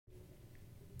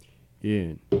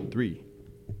In 3,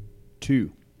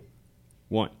 2,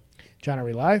 1. John, are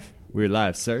we live? We're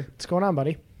live, sir. What's going on,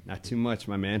 buddy? Not too much,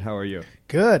 my man. How are you?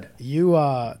 Good.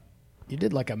 You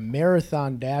did like a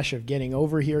marathon dash of getting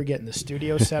over here, getting the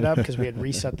studio set up because we had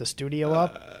reset the studio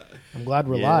up. I'm glad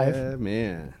we're live. Yeah,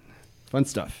 man. Fun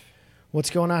stuff. What's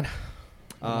going on?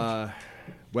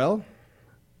 Well,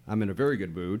 I'm in a very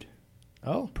good mood.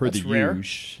 Oh, Per that's the rare.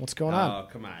 usual. What's going on? Oh,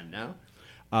 come on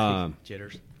now.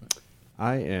 Jitters.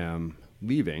 I am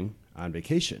leaving on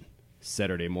vacation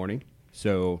Saturday morning.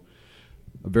 So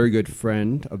a very good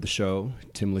friend of the show,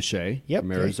 Tim Lachey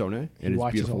from Arizona, He and his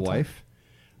watches beautiful all the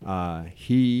time.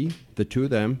 wife. The two of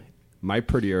them, my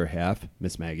prettier half,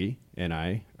 Miss Maggie, and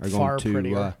I are going Far to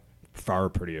prettier. far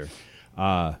prettier,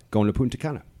 going to Punta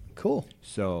Cana. Cool.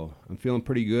 So I'm feeling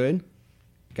pretty good.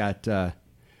 Got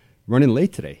running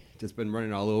late today. Just been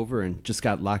running all over and just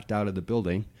got locked out of the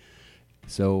building.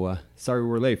 So sorry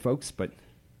we're late, folks, but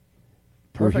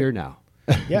Perfect. we're here now.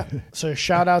 Yeah. So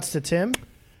shout outs to Tim.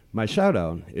 My shout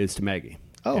out is to Maggie,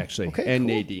 actually, okay, and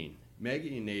cool. Nadine.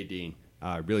 Maggie and Nadine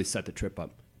really set the trip up.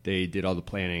 They did all the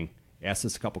planning, asked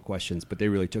us a couple questions, but they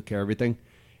really took care of everything.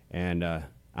 And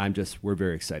we're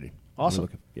very excited. Awesome.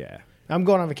 Yeah. I'm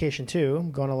going on vacation too.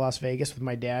 I'm going to Las Vegas with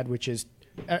my dad, which is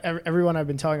everyone I've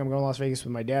been telling I'm going to Las Vegas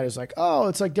with my dad is like, oh,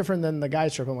 it's like different than the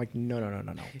guys trip. I'm like,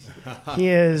 no.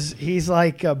 He's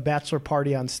like a bachelor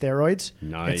party on steroids.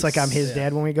 Nice. It's like I'm his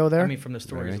dad when we go there. I mean, from the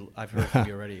stories I've heard from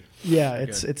you already. Yeah,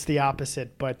 it's the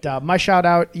opposite. But my shout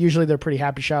out, usually they're pretty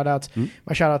happy shout outs.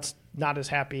 My shout out's not as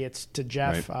happy. It's to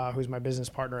Jeff, who's my business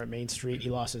partner at Main Street. He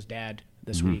lost his dad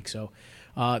this week. So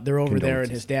they're over there,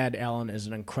 and his dad, Alan, is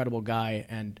an incredible guy.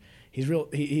 And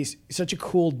he's such a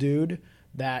cool dude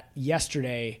that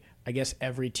yesterday, I guess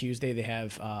every Tuesday they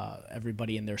have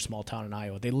everybody in their small town in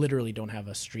Iowa. They literally don't have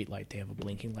a street light. They have a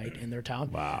blinking light in their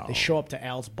town. Wow. They show up to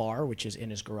Al's bar, which is in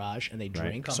his garage, and they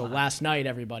drink. So last night,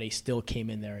 everybody still came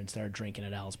in there and started drinking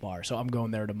at Al's bar. So I'm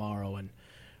going there tomorrow, and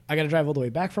I got to drive all the way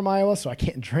back from Iowa, so I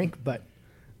can't drink, but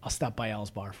I'll stop by Al's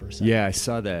bar for a second. Yeah, I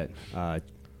saw that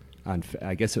on,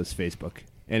 I guess it was Facebook.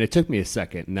 And it took me a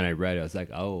second, and then I read it. I was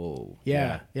like, oh.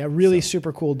 Yeah, really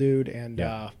super cool dude, and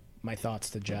my thoughts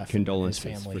to Jeff Condolences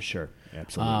and his family. for sure.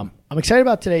 Absolutely. I'm excited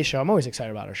about today's show. I'm always excited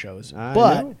about our shows.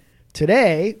 But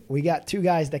today, we got two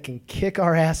guys that can kick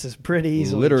our asses pretty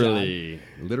easily.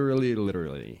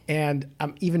 Literally. And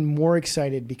I'm even more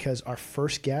excited because our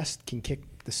first guest can kick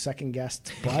the second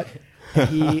guest's butt.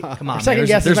 Come on, our second man.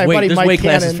 guest is my buddy there's Mike weight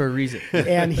classes Cannon, for a reason.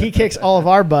 and he kicks all of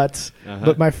our butts.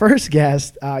 But my first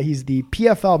guest, he's the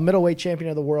PFL middleweight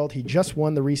champion of the world. He just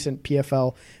won the recent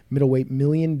PFL middleweight $1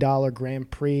 million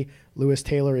Grand Prix. Lewis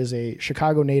Taylor is a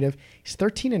Chicago native. He's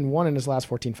 13-1 in his last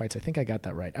 14 fights. I think I got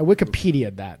that right. I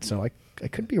Wikipedia'd that, so I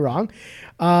could be wrong.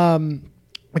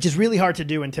 Which is really hard to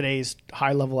do in today's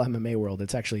high-level MMA world.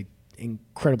 It's actually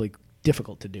incredibly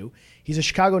difficult to do. He's a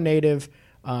Chicago native.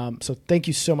 So thank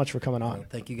you so much for coming on.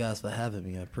 Thank you guys for having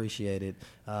me. I appreciate it.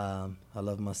 I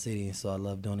love my city, so I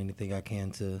love doing anything I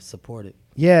can to support it.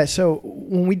 Yeah, so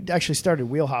when we actually started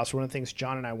Wheelhouse, one of the things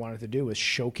John and I wanted to do was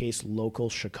showcase local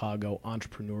Chicago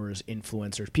entrepreneurs,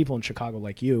 influencers, people in Chicago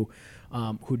like you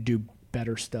who do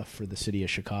better stuff for the city of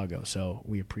Chicago. So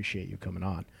we appreciate you coming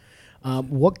on.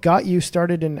 What got you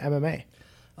started in MMA?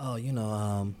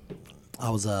 Oh, I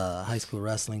was a high school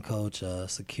wrestling coach, a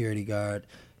security guard,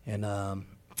 and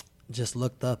just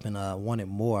looked up and wanted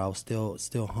more. I was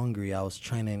still hungry. I was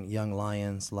training young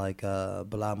lions like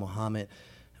Bilal Muhammad,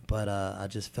 but I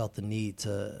just felt the need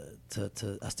to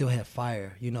I still had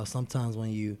fire. Sometimes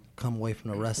when you come away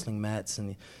from the wrestling mats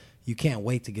and you can't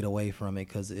wait to get away from it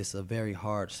because it's a very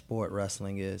hard sport,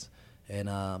 wrestling is. And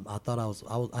I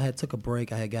thought I had took a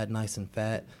break. I had got nice and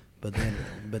fat. But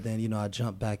then I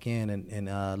jumped back in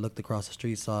and looked across the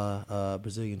street, saw a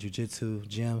Brazilian Jiu-Jitsu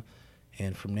gym,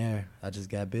 and from there I just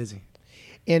got busy.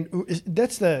 And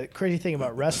that's the crazy thing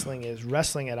about wrestling is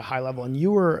wrestling at a high level. And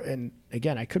you were, and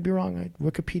again, I could be wrong. I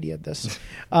Wikipedia'd this.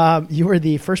 You were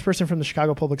the first person from the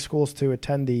Chicago Public Schools to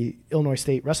attend the Illinois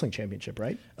State Wrestling Championship,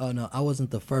 right? Oh no, I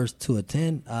wasn't the first to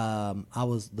attend. I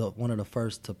was one of the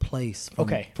first to place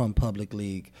from Public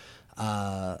League.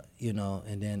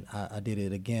 And then I did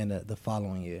it again the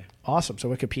following year. Awesome. So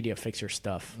Wikipedia, fix your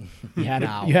stuff. You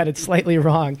had it slightly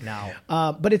wrong. No.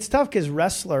 But it's tough because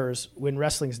wrestlers, when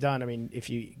wrestling's done, I mean, if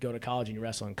you go to college and you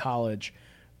wrestle in college,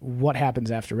 what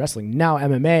happens after wrestling? Now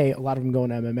MMA, a lot of them go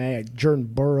into MMA. Jordan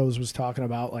Burroughs was talking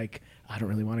about, like, I don't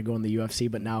really want to go in the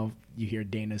UFC, but now you hear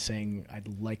Dana saying,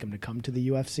 I'd like him to come to the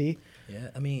UFC. Yeah,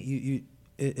 I mean,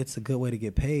 it's a good way to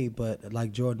get paid, but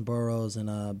like Jordan Burroughs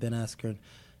and Ben Askren,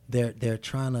 they're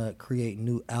trying to create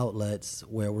new outlets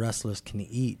where wrestlers can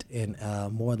eat, and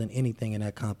more than anything in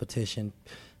that competition,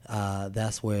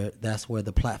 that's where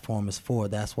the platform is for.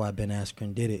 That's why Ben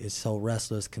Askren did it, is so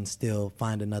wrestlers can still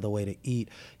find another way to eat.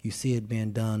 You see it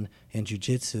being done in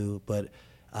jiu-jitsu, but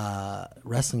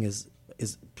wrestling is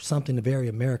something very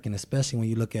American, especially when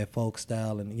you look at folk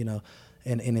style, and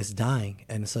and it's dying.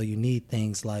 And so you need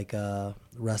things like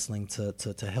wrestling to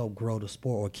help grow the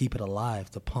sport or keep it alive,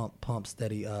 to pump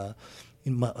steady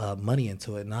money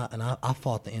into it. And I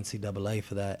fought the NCAA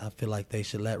for that. I feel like they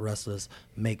should let wrestlers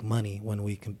make money when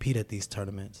we compete at these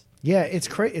tournaments. Yeah, it's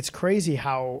crazy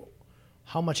how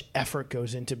much effort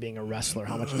goes into being a wrestler,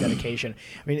 how much dedication.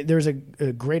 I mean, there's a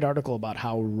great article about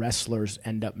how wrestlers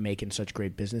end up making such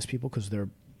great business people because they're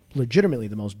legitimately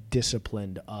the most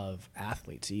disciplined of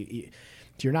athletes. If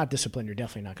you're not disciplined, you're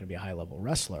definitely not going to be a high-level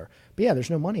wrestler. But yeah, there's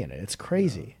no money in it. It's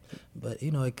crazy. No. But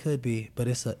it could be. But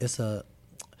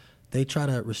they try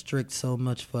to restrict so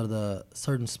much for the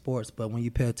certain sports, but when you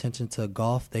pay attention to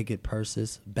golf, they get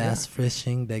purses. Bass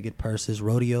fishing, they get purses.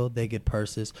 Rodeo, they get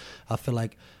purses. I feel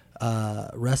like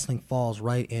wrestling falls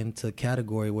right into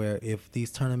category where if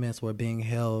these tournaments were being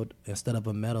held, instead of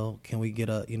a medal, can we get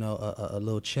a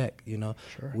little check?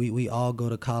 Sure. We all go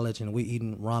to college and we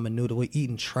eating ramen noodle, we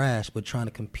eating trash, but trying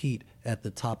to compete at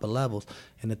the top of levels.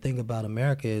 And the thing about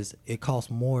America is it costs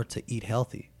more to eat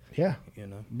healthy. Yeah,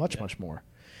 much more.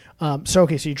 So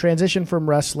you transitioned from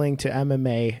wrestling to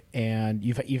MMA, and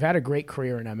you've had a great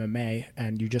career in MMA,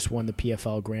 and you just won the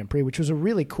PFL Grand Prix, which was a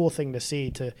really cool thing to see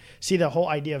the whole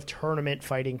idea of tournament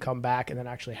fighting come back and then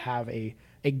actually have a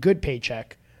good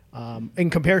paycheck in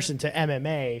comparison to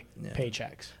MMA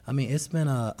paychecks. I mean, it's been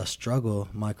a struggle,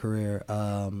 my career.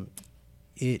 I've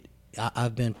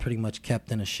been pretty much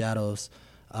kept in the shadows.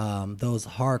 Those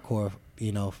hardcore,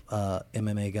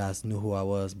 MMA guys knew who I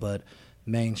was, but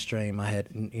mainstream, I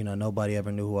had, nobody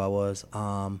ever knew who I was.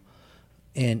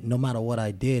 And no matter what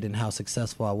I did and how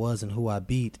successful I was and who I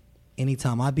beat,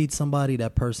 anytime I beat somebody,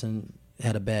 that person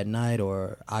had a bad night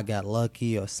or I got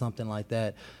lucky or something like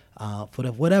that. For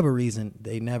whatever reason,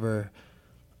 they never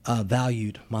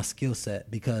valued my skill set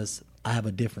because I have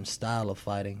a different style of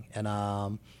fighting.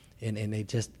 And they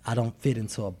just, I don't fit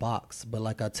into a box. But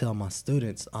like I tell my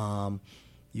students,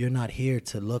 you're not here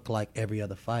to look like every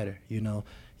other fighter,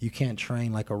 You can't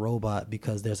train like a robot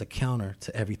because there's a counter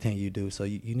to everything you do. So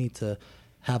you need to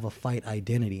have a fight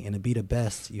identity. And to be the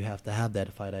best, you have to have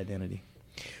that fight identity.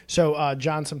 So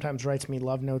John sometimes writes me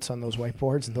love notes on those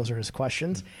whiteboards, and those are his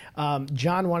questions.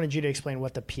 John wanted you to explain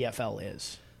what the PFL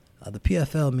is. The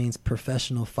PFL means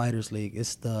Professional Fighters League.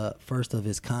 It's the first of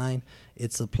its kind.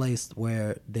 It's a place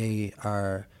where they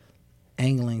are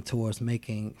angling towards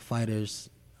making fighters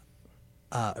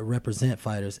represent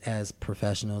fighters as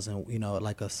professionals and,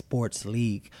 like a sports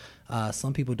league.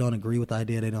 Some people don't agree with the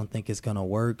idea. They don't think it's going to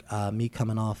work. Me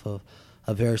coming off of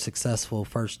a very successful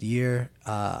first year,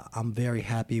 I'm very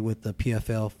happy with the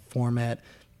PFL format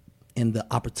and the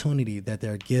opportunity that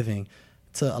they're giving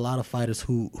to a lot of fighters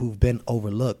who've been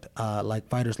overlooked, like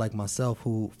fighters like myself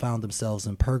who found themselves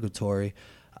in purgatory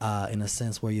in a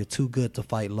sense where you're too good to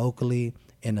fight locally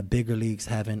and the bigger leagues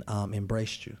haven't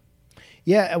embraced you.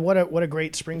 Yeah, and what a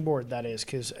great springboard that is,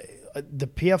 because the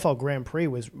PFL Grand Prix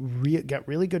got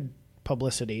really good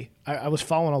publicity. I was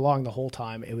following along the whole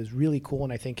time. It was really cool,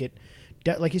 and I think it,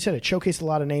 like you said, it showcased a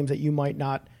lot of names that you might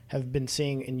not have been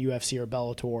seeing in UFC or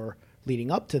Bellator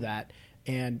leading up to that,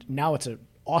 and now it's an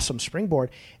awesome springboard.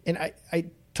 And I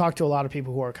talk to a lot of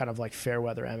people who are kind of like fair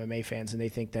weather MMA fans, and they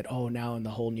think that, now in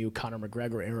the whole new Conor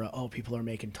McGregor era, people are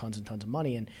making tons and tons of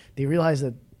money, and they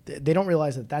don't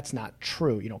realize that that's not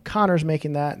true. Conor's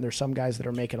making that, and there's some guys that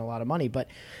are making a lot of money, but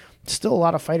still a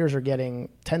lot of fighters are getting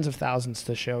tens of thousands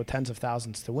to show, tens of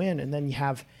thousands to win, and then you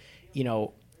have,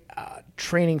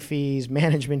 training fees,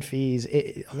 management fees.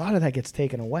 A lot of that gets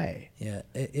taken away. Yeah,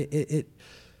 it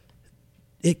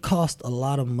costs a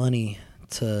lot of money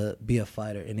to be a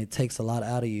fighter, and it takes a lot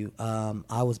out of you.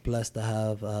 I was blessed to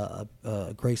have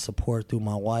a great support through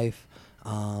my wife.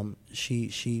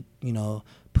 She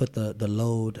put the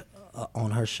load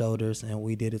on her shoulders, and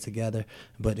we did it together.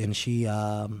 But then she,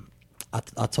 I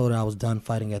told her I was done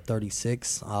fighting at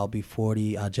 36. I'll be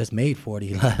 40. I just made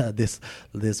 40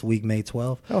 this week, May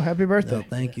 12th. Oh, happy birthday!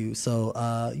 Thank you.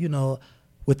 So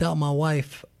without my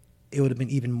wife, it would have been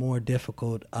even more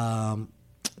difficult.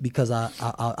 Because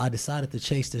I decided to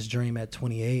chase this dream at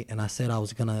 28, and I said I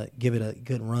was going to give it a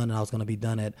good run, and I was going to be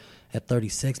done at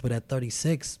 36. But at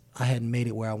 36, I hadn't made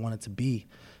it where I wanted to be,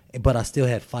 but I still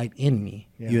had fight in me,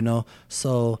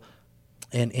 So,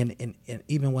 and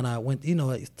even when I went,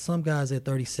 some guys at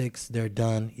 36, they're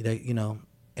done,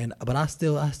 and but I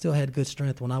still had good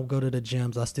strength. When I go to the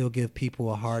gyms, I still give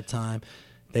people a hard time.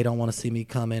 They don't want to see me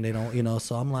come in. They don't,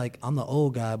 so I'm like, I'm the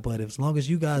old guy, but as long as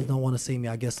you guys don't want to see me,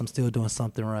 I guess I'm still doing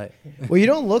something right. Well, you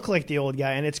don't look like the old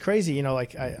guy, and it's crazy,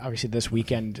 like obviously this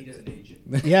weekend. He doesn't age.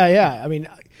 Yeah. I mean,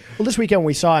 well, this weekend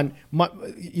we saw, and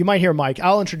you might hear Mike.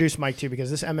 I'll introduce Mike too, because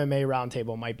this MMA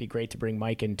roundtable might be great to bring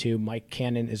Mike into. Mike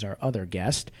Cannon is our other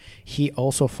guest. He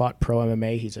also fought pro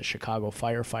MMA. He's a Chicago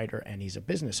firefighter, and he's a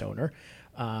business owner.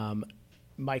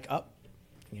 Mike up.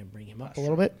 I'm gonna bring him up a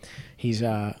little bit. He's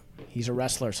a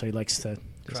wrestler, so he likes to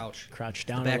crouch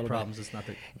down. The back a little problems. bit. It's not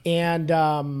the.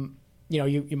 And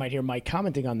you might hear Mike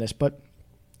commenting on this, but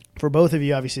for both of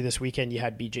you, obviously this weekend you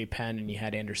had BJ Penn and you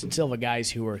had Anderson Silva, guys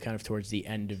who were kind of towards the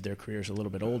end of their careers, a little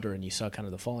bit older, and you saw kind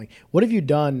of the falling. What have you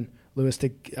done, Lewis, to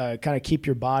kind of keep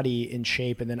your body in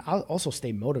shape and then also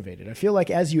stay motivated? I feel like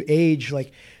as you age,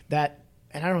 like that.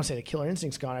 And I don't want to say the killer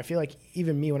instinct's gone. I feel like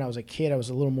even me when I was a kid, I was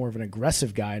a little more of an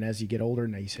aggressive guy. And as you get older,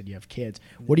 now you said you have kids.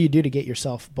 What do you do to get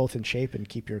yourself both in shape and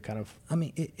keep your kind of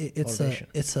motivation?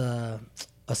 It's a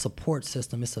support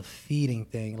system. It's a feeding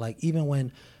thing. Like even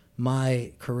when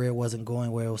my career wasn't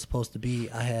going where it was supposed to be,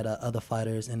 I had other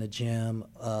fighters in the gym,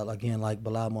 again, like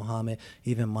Bilal Muhammad,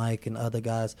 even Mike and other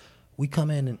guys. We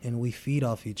come in and we feed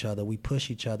off each other. We push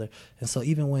each other. And so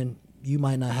even when you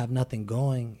might not have nothing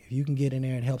going, if you can get in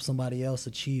there and help somebody else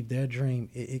achieve their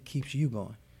dream, it keeps you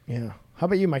going. Yeah. How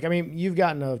about you, Mike? I mean, you've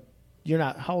gotten you're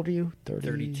not, how old are you?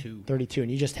 32. 32,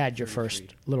 and you just had your 33.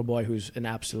 first little boy who's an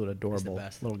absolute adorable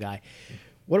little guy. Yeah.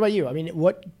 What about you? I mean,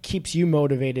 what keeps you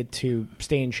motivated to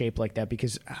stay in shape like that?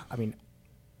 Because, I mean,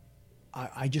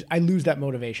 I lose that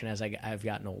motivation as I've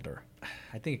gotten older.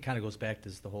 I think it kind of goes back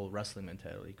to the whole wrestling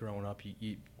mentality. Growing up,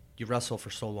 you wrestle for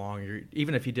so long.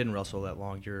 Even if you didn't wrestle that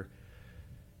long,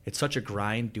 it's such a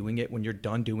grind doing it. When you're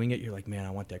done doing it, you're like, man,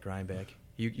 I want that grind back.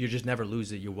 You just never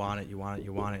lose it. You want it,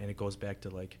 and it goes back to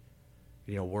like,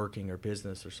 working or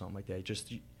business or something like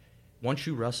that. Once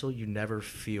you wrestle, you never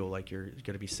feel like you're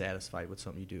going to be satisfied with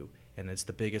something you do, and it's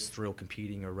the biggest thrill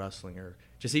competing or wrestling or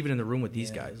just even in the room with these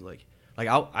guys. Like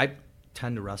I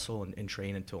tend to wrestle and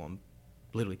train until I'm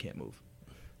literally can't move.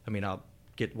 I mean, I'll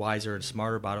get wiser and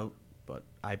smarter about it, but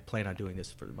I plan on doing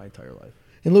this for my entire life.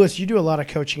 And Lewis, you do a lot of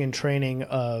coaching and training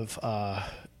of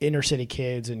inner city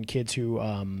kids and kids who,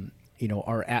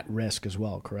 are at risk as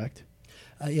well, correct?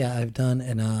 Yeah, I've done,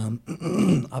 and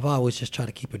I've always just tried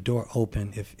to keep a door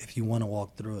open if you want to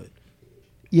walk through it.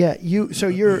 Yeah,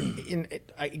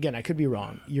 again, I could be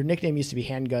wrong. Your nickname used to be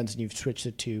Handguns, and you've switched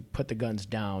it to Put the Guns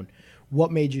Down. What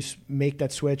made you make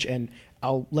that switch? And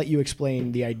I'll let you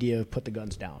explain the idea of Put the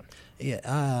Guns Down.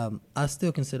 Yeah, I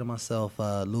still consider myself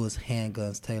Lewis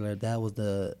Handguns Taylor. That was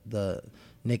the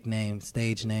nickname,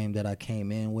 stage name that I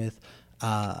came in with.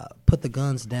 Put the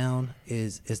Guns Down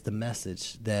is the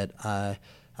message that I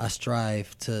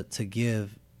strive to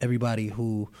give everybody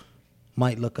who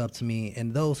might look up to me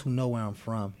and those who know where I'm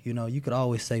from. You could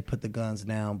always say put the guns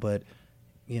down, but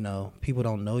people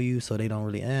don't know you, so they don't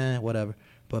really whatever.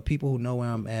 But people who know where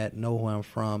I'm at, know where I'm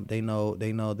from, they know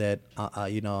that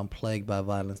I'm plagued by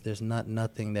violence. There's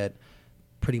nothing that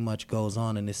pretty much goes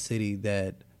on in this city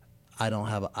that I don't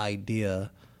have an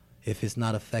idea. If it's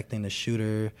not affecting the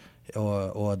shooter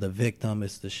or the victim,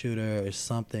 it's the shooter or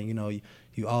something.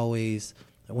 You always,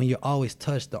 when you're always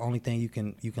touched, the only thing you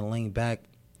can lean back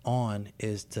on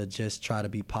is to just try to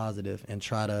be positive and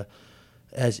try to,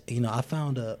 I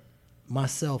found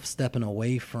myself stepping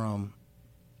away from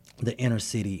the inner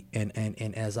city,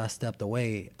 and as I stepped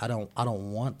away, I don't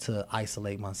want to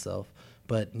isolate myself,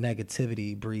 but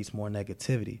negativity breeds more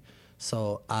negativity.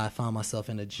 So I found myself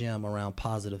in the gym around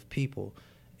positive people,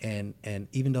 and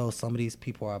even though some of these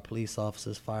people are police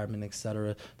officers, firemen,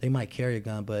 etc., they might carry a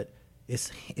gun, but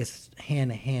it's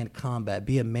hand-to-hand combat.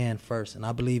 Be a man first, and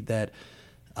I believe that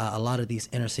a lot of these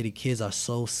inner city kids are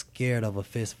so scared of a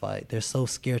fist fight. They're so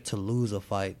scared to lose a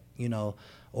fight,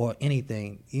 or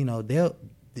anything.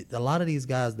 A lot of these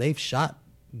guys, they've shot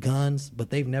guns, but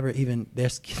they've never even, they're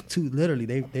too, literally,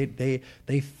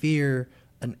 they fear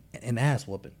an ass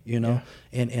whooping, Yeah.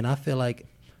 And I feel like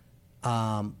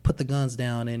put the guns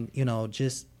down and,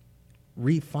 just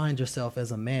find yourself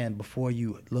as a man before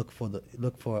you look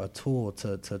for a tool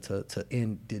to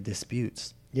end the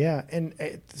disputes. Yeah, and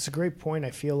it's a great point.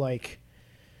 I feel like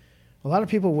a lot of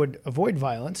people would avoid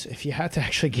violence if you had to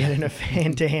actually get in a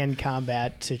hand-to-hand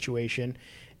combat situation.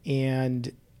 And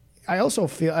I also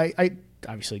feel I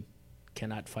obviously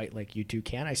cannot fight like you two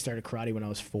can. I started karate when I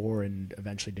was 4 and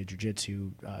eventually did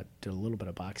jiu-jitsu, did a little bit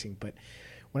of boxing. But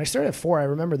when I started at 4, I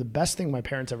remember the best thing my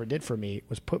parents ever did for me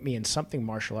was put me in something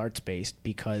martial arts based,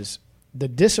 because the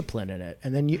discipline in it.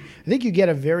 And then I think you get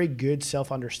a very good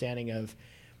self-understanding of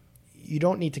you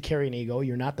don't need to carry an ego.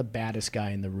 You're not the baddest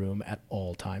guy in the room at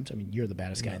all times. I mean, you're the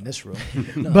baddest guy in this room.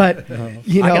 But,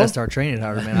 you know. I got to start training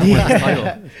harder, man. I want this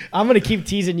title. I'm going to keep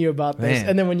teasing you about this. Man.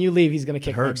 And then when you leave, he's going to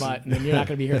kick my butt. And then you're not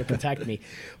going to be here to protect me.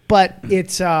 But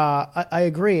it's, I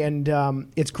agree. And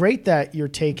it's great that you're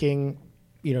taking,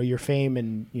 you know, your fame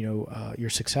and, you know, your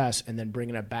success and then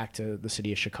bringing it back to the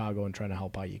city of Chicago and trying to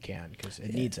help how you can because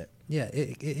it needs it. Yeah,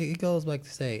 it goes back to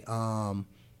say,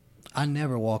 I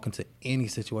never walk into any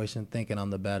situation thinking I'm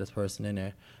the baddest person in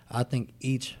there. I think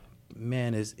each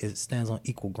man stands on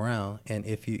equal ground, and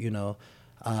if you know,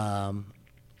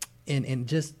 and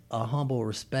just a humble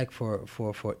respect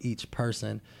for each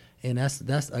person, and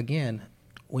that's again,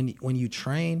 when you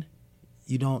train,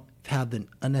 you don't have the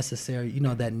unnecessary, you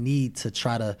know, that need to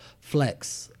try to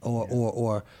flex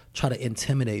or try to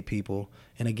intimidate people.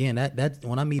 And again, that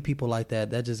when I meet people like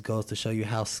that just goes to show you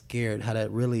how scared, how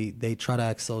that really, they try to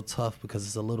act so tough because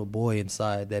it's a little boy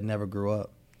inside that never grew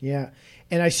up. Yeah.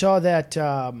 And I saw that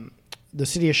the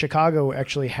city of Chicago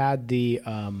actually had the,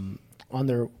 on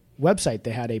their website,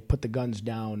 they had a put the guns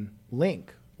down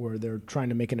link where they're trying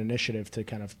to make an initiative to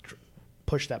kind of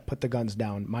push that put the guns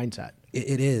down mindset.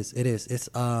 It is. It's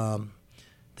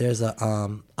there's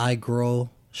a I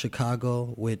Grow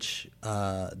Chicago, which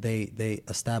they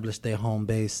established their home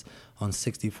base on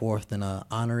 64th and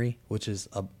Honorary, which is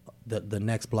the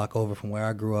next block over from where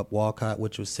I grew up. Walcott,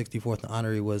 which was 64th and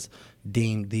Honorary, was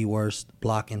deemed the worst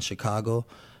block in Chicago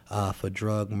for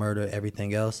drug, murder,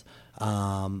 everything else.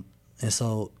 And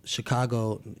so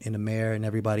Chicago and the mayor and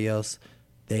everybody else,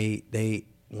 they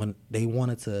when they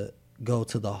wanted to go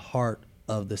to the heart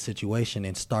of the situation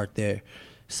and start there.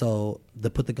 So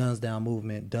the Put the Guns Down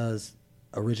movement does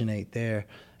originate there,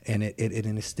 and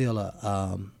it's still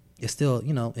it's still,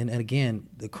 you know, and again,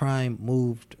 the crime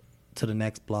moved to the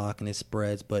next block and it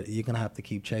spreads, but you're gonna have to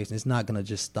keep chasing. It's not gonna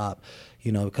just stop,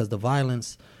 you know, because the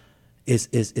violence is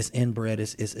inbred,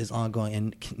 is ongoing,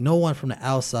 and no one from the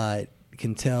outside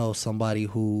can tell somebody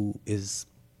who is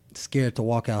scared to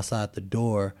walk outside the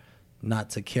door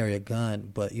not to carry a gun.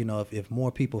 But you know, if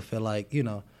more people feel like, you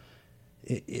know,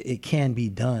 it can be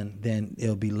done, then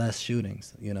it'll be less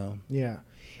shootings, you know? Yeah.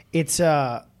 It's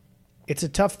a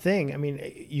tough thing. I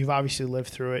mean, you've obviously lived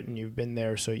through it and you've been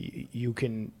there, so you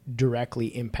can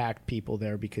directly impact people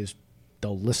there because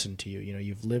they'll listen to you. You know,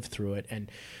 you've lived through it.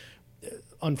 And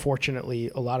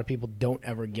unfortunately, a lot of people don't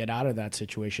ever get out of that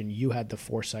situation. You had the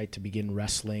foresight to begin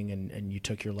wrestling and you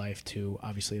took your life to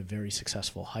obviously a very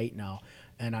successful height now.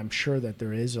 And I'm sure that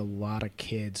there are a lot of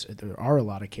kids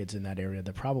in that area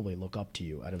that probably look up to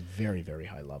you at a very, very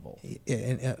high level.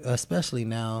 And especially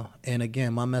now. And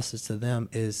again, my message to them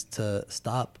is to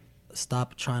stop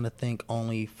trying to think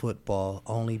only football,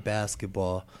 only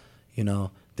basketball. You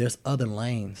know, there's other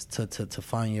lanes to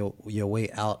find your way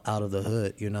out of the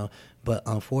hood, you know. But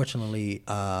unfortunately,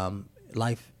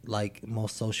 life, like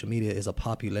most social media, is a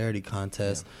popularity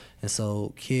contest. Yeah. And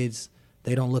so kids,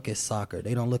 they don't look at soccer.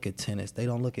 They don't look at tennis. They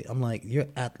don't look at, I'm like, you're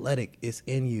athletic. It's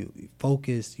in you.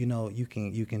 Focus, you know, you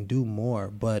can do more.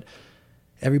 But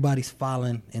everybody's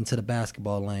falling into the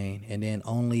basketball lane, and then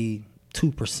only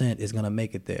 2% is going to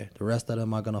make it there. The rest of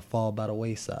them are going to fall by the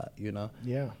wayside, you know?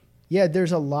 Yeah. Yeah,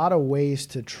 there's a lot of ways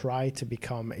to try to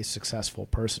become a successful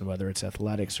person, whether it's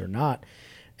athletics or not.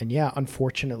 And yeah,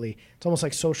 unfortunately, it's almost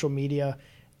like social media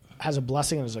has a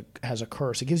blessing and has a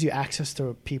curse. It gives you access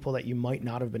to people that you might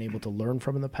not have been able to learn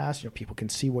from in the past. You know, people can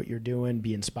see what you're doing,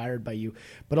 be inspired by you,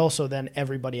 but also then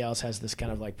everybody else has this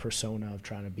kind of like persona of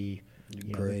trying to be,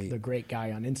 you know, the great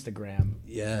guy on Instagram.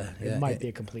 Yeah, it might be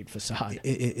a complete facade.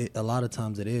 A lot of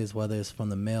times it is, whether it's from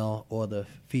the male or the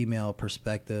female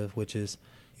perspective, which is,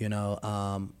 you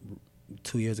know,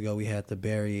 2 years ago we had to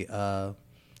bury,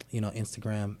 you know,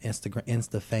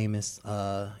 Insta famous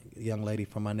young lady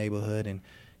from my neighborhood, and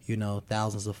you know,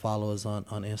 thousands of followers on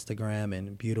Instagram,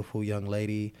 and beautiful young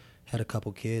lady, had a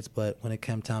couple kids. But when it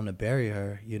came time to bury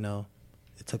her, you know,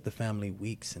 it took the family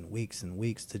weeks and weeks and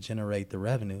weeks to generate the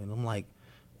revenue. And I'm like,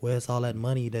 where's all that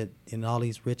money that, and all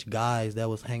these rich guys that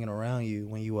was hanging around you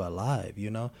when you were alive,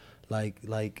 you know? Like,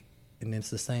 and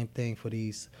it's the same thing for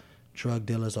these drug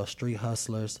dealers or street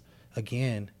hustlers.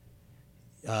 Again,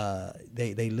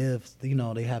 they live, you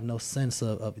know, they have no sense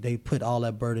of they put all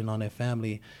that burden on their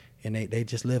family, and they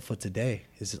just live for today.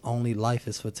 It's only life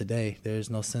is for today.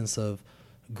 There's no sense of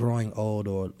growing old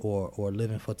or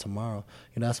living for tomorrow.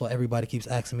 You know, that's why everybody keeps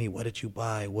asking me, what did you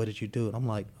buy? What did you do? And I'm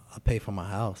like, I pay for my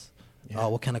house. Yeah. Oh,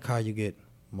 what kind of car you get?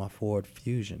 My Ford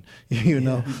Fusion. You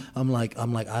know, I'm like,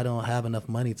 I don't have enough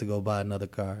money to go buy another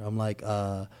car. I'm like,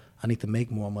 I need to make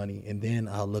more money, and then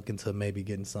I'll look into maybe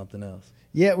getting something else.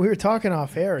 Yeah, we were talking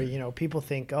off air. You know, people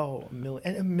think, oh,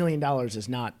 $1 million is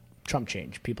not chump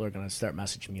change. People are going to start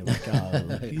messaging me like,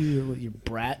 you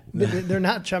brat. They're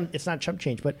not chump. It's not chump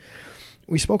change, but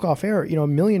we spoke off air, $1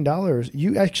 million.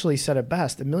 You actually said it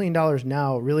best. $1 million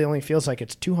now really only feels like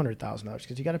it's $200,000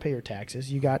 because you got to pay your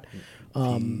taxes. You got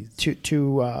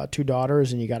two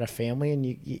daughters and you got a family, and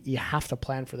you have to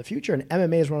plan for the future. And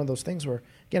MMA is one of those things where,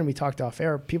 again, we talked off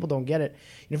air. People don't get it.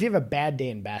 If you have a bad day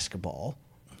in basketball,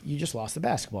 you just lost the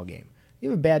basketball game. You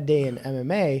have a bad day in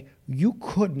MMA, you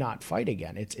could not fight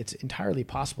again. It's entirely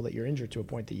possible that you're injured to a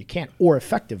point that you can't or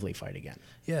effectively fight again.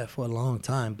 Yeah, for a long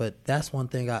time. But that's one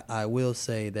thing I will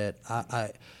say, that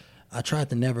I tried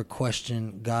to never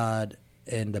question God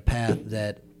and the path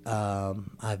that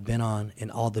I've been on,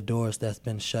 and all the doors that's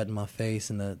been shut in my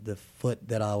face, and the foot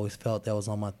that I always felt that was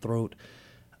on my throat.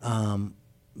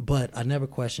 But I never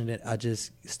questioned it. I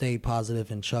just stayed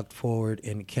positive and chucked forward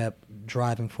and kept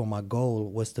driving for my goal,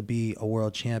 was to be a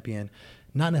world champion.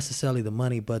 Not necessarily the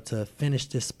money, but to finish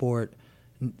this sport,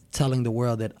 telling the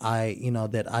world that I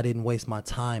didn't waste my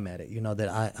time at it, that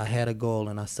I had a goal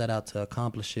and I set out to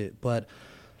accomplish it. But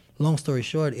long story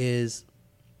short is,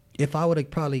 if I would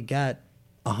have probably got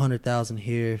 100,000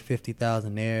 here,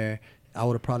 50,000 there, I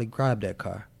would have probably grabbed that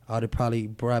car. I would have probably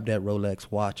grabbed that Rolex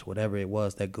watch, whatever it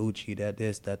was, that Gucci, that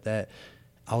this, that.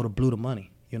 I would have blew the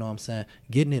money. You know what I'm saying?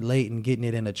 Getting it late and getting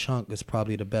it in a chunk is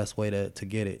probably the best way to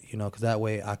get it, because that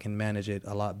way I can manage it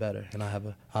a lot better. And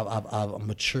I've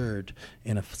matured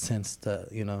in a sense to,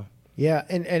 Yeah,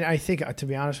 and I think, to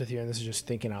be honest with you, and this is just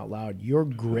thinking out loud, your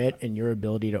grit and your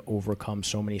ability to overcome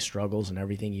so many struggles and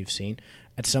everything you've seen,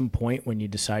 at some point when you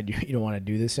decide you don't want to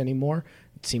do this anymore,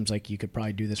 it seems like you could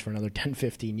probably do this for another 10,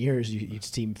 15 years. You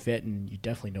seem fit, and you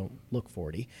definitely don't look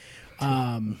 40.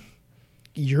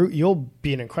 You'll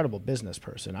be an incredible business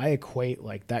person. I equate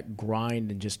like that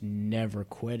grind and just never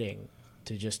quitting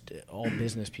to just all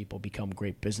business people become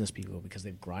great business people because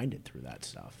they've grinded through that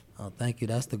stuff. Oh, thank you.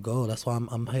 That's the goal. That's why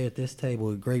I'm here at this table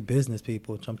with great business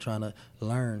people, which I'm trying to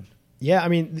learn. Yeah, I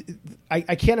mean,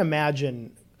 I can't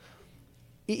imagine,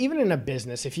 even in a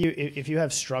business, if you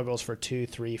have struggles for 2,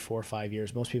 3, 4, 5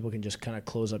 years, most people can just kind of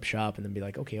close up shop and then be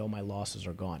like, okay, all my losses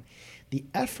are gone. The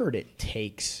effort it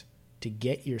takes to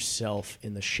get yourself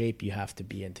in the shape you have to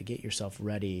be in, to get yourself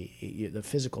ready, the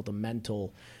physical, the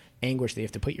mental anguish that you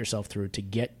have to put yourself through to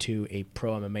get to a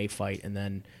pro MMA fight and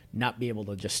then not be able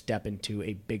to just step into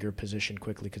a bigger position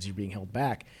quickly because you're being held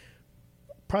back.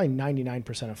 Probably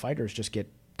 99% of fighters just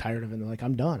get tired of it and they're like,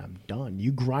 I'm done.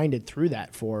 You grinded through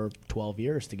that for 12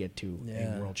 years to get to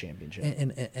a world championship.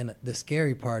 And the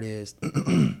scary part is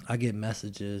I get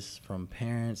messages from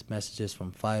parents, messages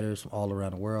from fighters from all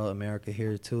around the world, America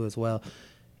here too as well.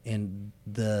 And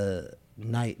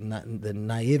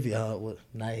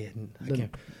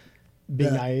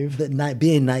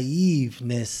being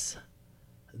naiveness,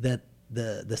 that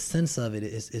the sense of it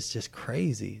is just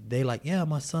crazy. They like, yeah,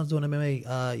 my son's doing MMA.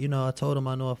 I told him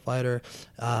I know a fighter.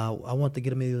 I want to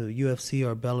get him either UFC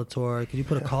or Bellator. Can you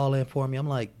put a call in for me? I'm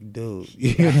like, dude,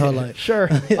 sure.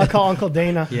 I'll call Uncle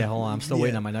Dana. Yeah, hold on. I'm still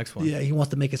waiting on my next one. Yeah, he wants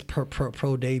to make his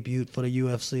pro debut for the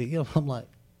UFC.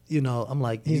 I'm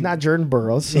like, he's not Jordan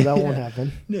Burroughs, so that won't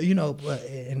happen. But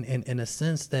in a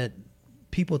sense that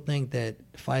people think that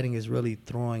fighting is really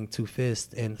throwing two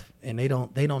fists, and they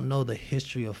don't know the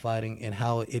history of fighting and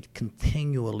how it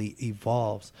continually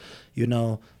evolves. It's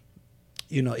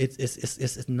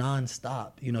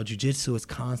nonstop. Jiu-jitsu is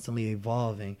constantly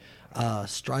evolving.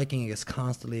 Striking is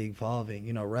constantly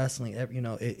evolving. Wrestling,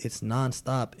 it's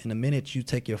nonstop. And the minute you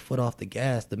take your foot off the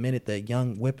gas, the minute that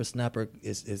young whippersnapper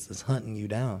is hunting you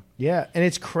down. Yeah, and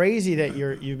it's crazy that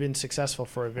you've been successful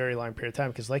for a very long period of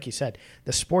time because, like you said,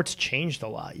 the sport's changed a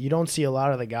lot. You don't see a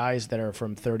lot of the guys that are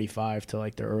from 35 to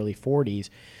like their early 40s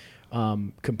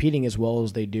competing as well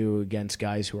as they do against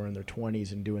guys who are in their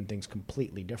 20s and doing things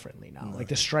completely differently now. Like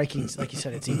the striking, like you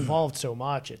said, it's evolved so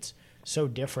much. It's so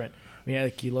different. I mean,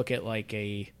 like you look at I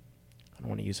don't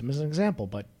want to use him as an example,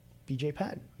 but BJ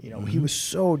Penn, he was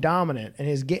so dominant, and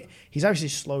his game, he's obviously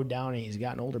slowed down and he's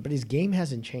gotten older, but his game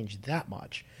hasn't changed that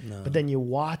much. No. But then you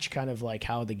watch kind of like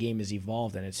how the game has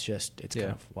evolved, and it's kind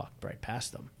of walked right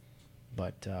past them.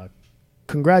 But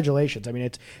congratulations. I mean,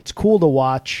 it's cool to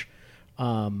watch.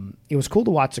 It was cool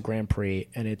to watch the Grand Prix,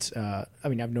 and it's,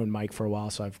 I've known Mike for a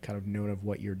while, so I've kind of known of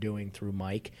what you're doing through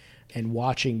Mike, and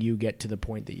watching you get to the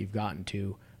point that you've gotten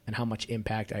to and how much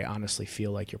impact I honestly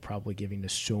feel like you're probably giving to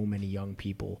so many young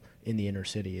people in the inner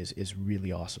city is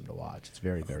really awesome to watch. It's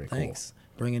very, very cool. Thanks.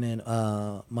 Bringing in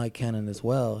Mike Cannon as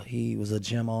well. He was a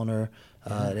gym owner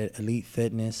at Elite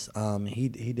Fitness. He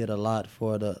did a lot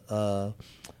for the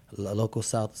local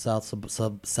south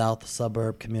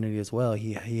suburb community as well.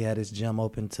 He had his gym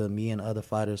open to me and other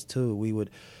fighters too. We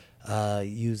would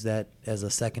use that as a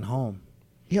second home.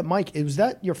 Yeah, Mike, was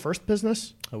that your first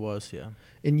business? I was, yeah.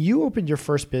 And you opened your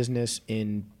first business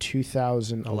in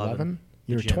 2011?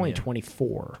 You're The gym,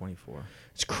 24. 24.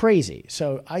 It's crazy.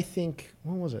 So I think,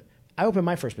 when was it? I opened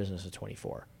my first business at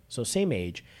 24. So same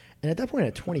age. And at that point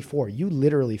at 24, you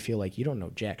literally feel like you don't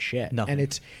know jack shit. Nothing.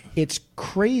 And it's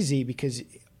crazy because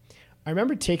I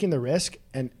remember taking the risk,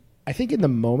 and I think in the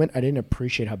moment I didn't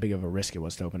appreciate how big of a risk it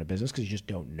was to open a business because you just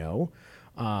don't know.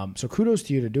 So kudos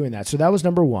to you to doing that. So that was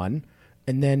number one.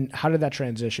 And then how did that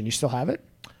transition? You still have it?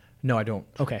 No, I don't.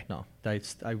 Okay. No.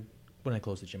 When I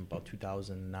closed the gym, about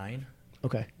 2009.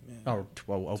 Okay. Or,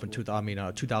 well, opened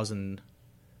 2000.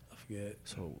 I forget.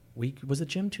 So, was it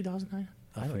gym 2009?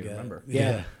 I don't even forget. remember.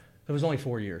 Yeah. It was only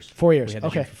 4 years. 4 years. We had the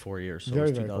Okay. gym for 4 years. So Very,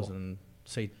 it was very cool.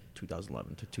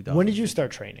 2011 to 2000. When did you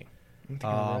start training? I think I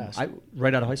never asked.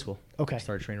 Right out of high school. Okay. I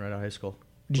started training right out of high school.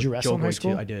 Did you With wrestle Joe in high Boyd,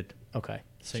 school? I did. Okay.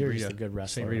 So St. you're Rita. just a good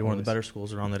wrestler. St. Rita, one of the always. better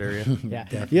schools around that area. Yeah.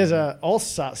 Definitely. He has a all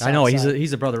south. I know side.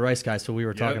 he's a Brother Rice guy, so we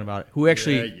were talking about it. Who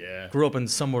actually Yeah. grew up in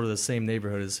somewhat of the same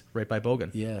neighborhood as right by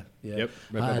Bogan. Yeah, yeah. Yep,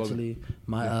 right I by Bogan. actually,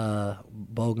 my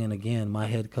Bogan again. My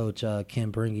head coach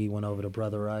Ken Bringy went over to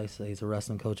Brother Rice. He's a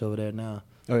wrestling coach over there now.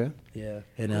 Oh yeah. Yeah,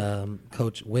 and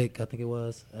Coach Wick, I think it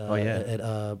was. Oh,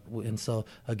 yeah. And so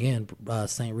again,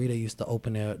 St. Rita used to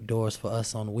open their doors for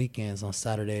us on weekends, on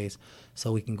Saturdays,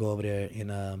 so we can go over there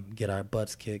and get our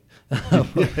butts kicked.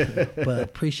 But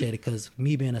appreciate it because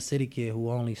me being a city kid who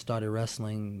only started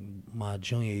wrestling my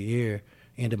junior year,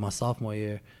 ended my sophomore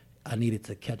year, I needed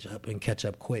to catch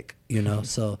up quick, you know.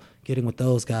 So getting with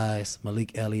those guys,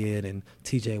 Malik Elliott and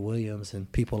T.J. Williams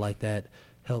and people like that,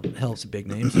 helps big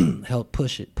names. help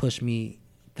push me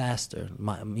faster,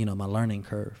 my learning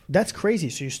curve. That's crazy.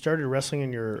 So you started wrestling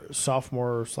in your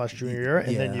sophomore/junior year,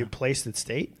 and then Yeah. you placed at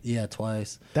state. Yeah,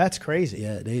 twice. That's crazy.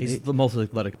 Yeah, He's the most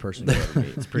athletic person you'll ever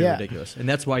meet. It's pretty Yeah. ridiculous. And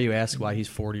that's why you ask why he's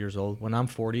 40 years old. When I'm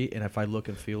 40, and if I look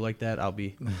and feel like that, I'll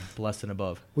be blessed and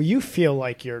above. Well, you feel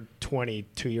like you're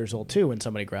 22 years old too when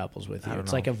somebody grapples with you. I don't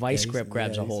It's know. like a vice Yeah, grip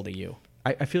grabs a he's- hold of you.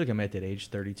 I feel like I'm at that age,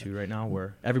 32 right now,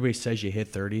 where everybody says you hit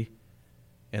 30,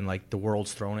 and like the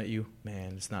world's thrown at you.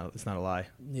 Man, it's not a lie.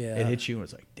 Yeah. It hits you, and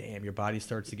it's like, damn, your body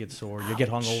starts to get sore. You get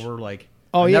hungover. Like,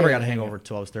 Oh, I yeah, never yeah, got a yeah. hangover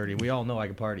until I was 30. We all know I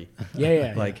can party.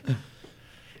 Yeah. Like,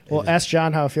 Well, ask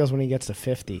John how it feels when he gets to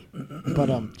 50. But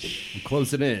I'm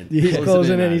closing in. he's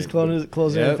closing in. on He's it.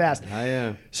 closing in Yep, fast. I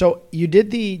am. So you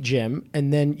did the gym,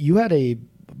 and then you had a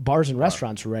bars and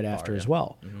restaurants right after yeah. as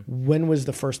well. When was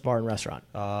the first bar and restaurant?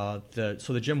 so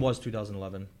the gym was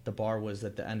 2011. The bar was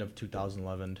at the end of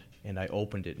 2011, and I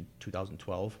opened it in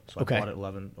 2012. So Okay. I bought it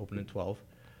 11, opened in 12.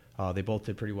 They both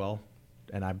did pretty well,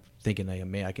 and I'm thinking, hey,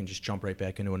 man, I can just jump right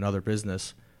back into another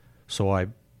business. So I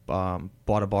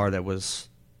bought a bar that was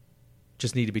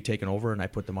just needed to be taken over, and I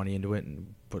put the money into it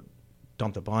and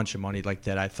dumped a bunch of money like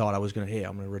that. I thought I was I'm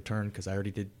going to return because I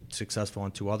already did successful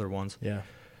on 2 other ones. Yeah.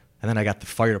 And then I got the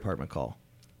fire department call.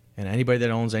 And anybody that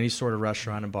owns any sort of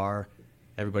restaurant and bar,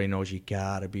 everybody knows you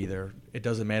got to be there. It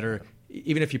doesn't matter.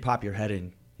 Even if you pop your head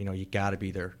in, you got to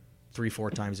be there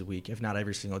 3-4 times a week, if not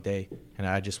every single day. And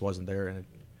I just wasn't there. And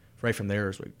right from there, it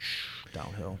was like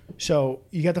downhill. So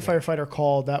you got the firefighter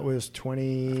call. That was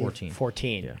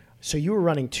 2014. Yeah. So you were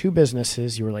running 2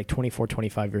 businesses. You were like 24,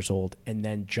 25 years old, and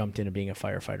then jumped into being a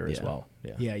firefighter as Yeah, well.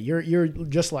 yeah. You're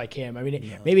just like him. I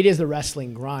mean, maybe it is the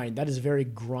wrestling grind. That is a very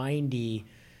grindy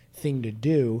thing to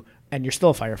do, and you're still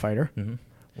a firefighter,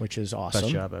 which is awesome.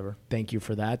 Best job ever. Thank you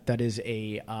for that. That is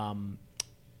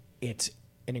it's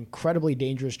an incredibly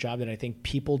dangerous job that I think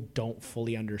people don't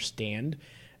fully understand.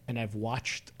 And I've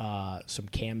watched some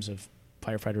cams of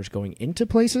firefighters going into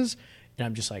places, and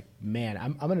I'm just like, man,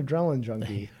 I'm an adrenaline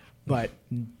junkie, but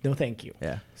no, thank you.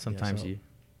 Yeah. Sometimes so-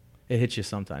 it hits you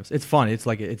sometimes. It's fun. It's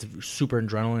like it's super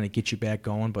adrenaline. It gets you back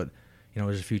going. But,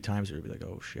 there's a few times where you'll be like,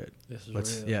 oh, shit. This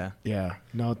is real. Yeah. Yeah.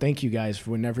 No, thank you guys.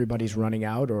 When everybody's running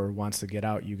out or wants to get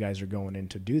out, you guys are going in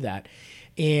to do that.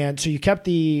 And so you kept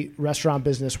the restaurant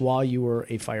business while you were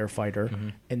a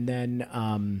firefighter, and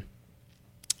then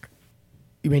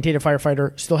you maintained a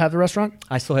firefighter. Still have the restaurant?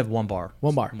 I still have one bar.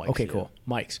 One bar. Mike's, Okay, yeah. cool.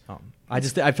 Mike's. I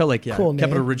felt like, Cool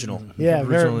kept it name. original. Yeah, Original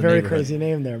very in the very neighborhood. crazy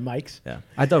name there, Mike's. Yeah.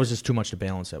 I thought it was just too much to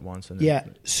balance at once. And then- Yeah.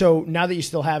 So now that you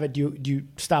still have it, do you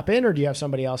stop in, or do you have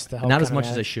somebody else to help? Not as kinda much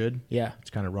as I manage? should. Yeah. It's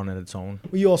kind of running its own.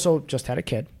 Well, you also just had a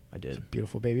kid, I did.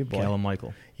 beautiful baby boy. Callum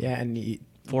Michael. Yeah, and he,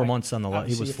 4 months on the left.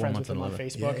 He obviously was you're 4 friends months with on him the on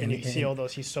left. Facebook, Yeah, and you and- see all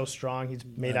those. He's so strong. He's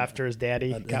made after his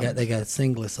daddy. They got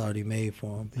singlets already made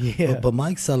for him. Yeah. But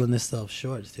Mike's selling this stuff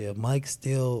short still. Mike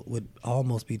still would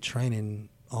almost be training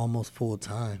almost full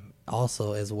time.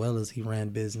 Also, as well as he ran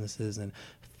businesses and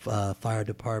fire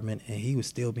department, and he would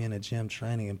still be in the gym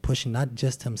training and pushing not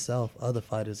just himself, other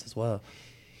fighters as well.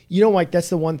 You know, Mike, that's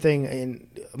the one thing, and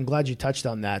I'm glad you touched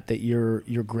on that you're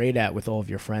great at with all of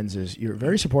your friends is you're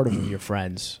very supportive of your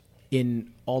friends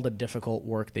in all the difficult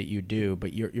work that you do,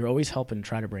 but you're always helping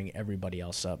try to bring everybody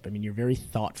else up. I mean, you're very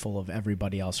thoughtful of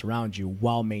everybody else around you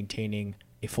while maintaining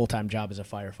a full-time job as a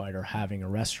firefighter, having a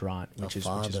restaurant, which is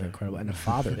incredible, and a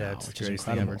father now, it's which is greatest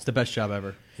thing incredible. ever. It's the best job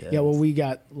ever. Yeah, well, we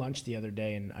got lunch the other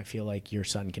day, and I feel like your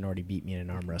son can already beat me in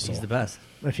an arm wrestle. He's the best.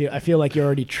 I feel like you're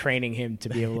already training him to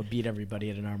be able to beat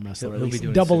everybody at an arm wrestle. He'll be doing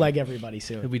it double soon. leg everybody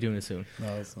soon. He'll be doing it soon.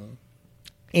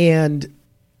 And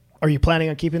are you planning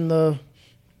on keeping the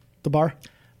bar?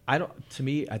 To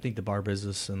me, I think the bar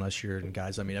business, unless you're in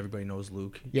guys, I mean, everybody knows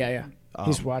Luke. Yeah.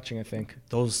 He's watching, I think.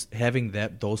 Those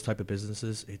type of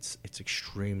businesses, it's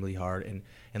extremely hard, and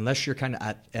unless you're kind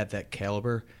of at that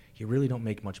caliber, you really don't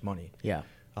make much money. Yeah.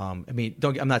 I mean,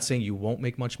 I'm not saying you won't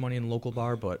make much money in a local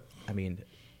bar, but I mean,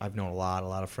 I've known a lot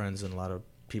of friends and a lot of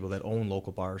people that own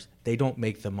local bars. They don't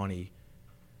make the money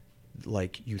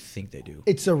like you think they do.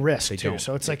 It's a risk They too. don't.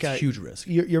 So it's like It's a huge risk.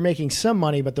 You're making some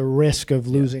money, but the risk of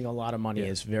losing a lot of money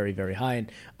is very, very high.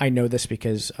 And I know this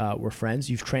because we're friends.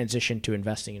 You've transitioned to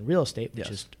investing in real estate, which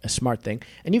is a smart thing,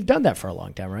 and you've done that for a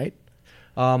long time, right?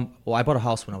 Well, I bought a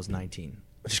house when I was 19.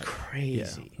 Which is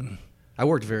crazy. Yeah. I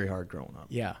worked very hard growing up.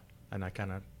 Yeah. And I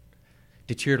kind of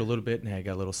deterred a little bit, and I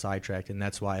got a little sidetracked, and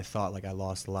that's why I thought like I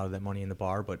lost a lot of that money in the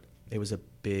bar. But it was a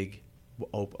big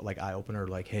eye opener.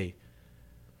 Like, hey,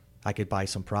 I could buy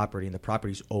some property, and the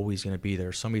property's always going to be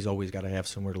there. Somebody's always got to have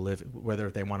somewhere to live, whether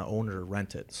they want to own it or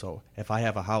rent it. So if I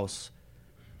have a house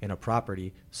and a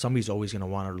property, somebody's always going to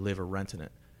want to live or rent in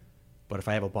it. But if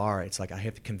I have a bar, it's like I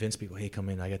have to convince people, hey, come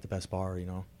in, I got the best bar, you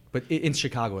know. But in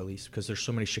Chicago, at least, because there's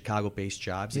so many Chicago-based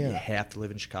jobs that you have to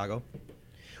live in Chicago.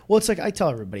 Well, it's like I tell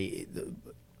everybody,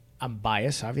 I'm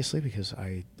biased, obviously, because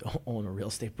I own a real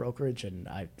estate brokerage and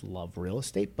I love real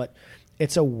estate, but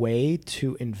it's a way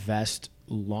to invest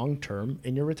long-term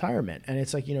in your retirement. And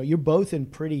it's like, you know, you're both in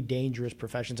pretty dangerous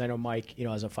professions. I know, Mike, you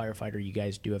know, as a firefighter, you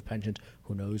guys do have pensions.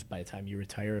 Who knows by the time you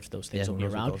retire if those things will be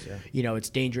around. You know, it's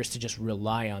dangerous to just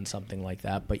rely on something like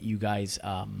that. But you guys,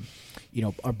 you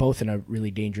know, are both in a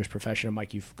really dangerous profession. And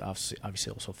Mike, you've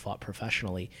obviously also fought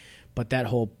professionally. But that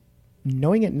whole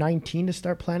knowing at 19 to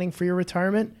start planning for your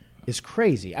retirement is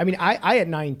crazy. I mean, I at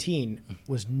 19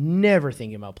 was never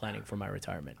thinking about planning for my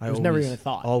retirement. I was never even a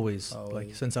thought. Always.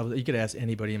 Like since I was, you could ask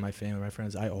anybody in my family, my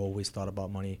friends. I always thought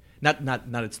about money. Not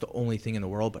it's the only thing in the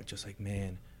world, but just like,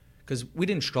 man, because we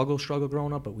didn't struggle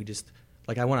growing up, but we just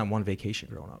like I went on one vacation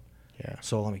growing up. Yeah.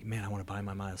 So I'm like, man, I want to buy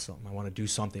my mom something. I want to do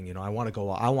something. You know, I want to go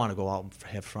out and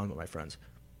have fun with my friends,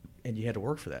 and you had to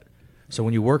work for that. So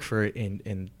when you work for it,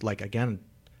 and like again.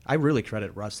 I really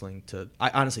credit wrestling I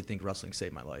honestly think wrestling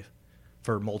saved my life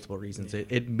for multiple reasons. Yeah.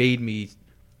 It made me,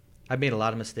 I made a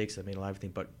lot of mistakes. I made a lot of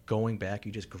things, but going back,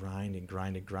 you just grind and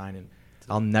grind and grind. And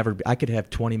I could have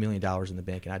 $20 million in the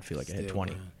bank and I'd feel like I had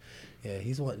 20. Yeah,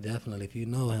 he's definitely, if you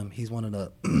know him, he's one of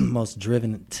the most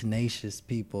driven, tenacious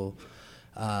people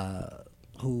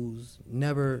who's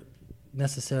never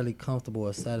necessarily comfortable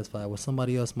or satisfied. Where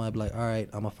somebody else might be like, all right,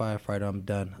 I'm a firefighter, I'm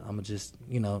done. I'm going to just,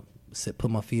 you know,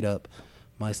 put my feet up.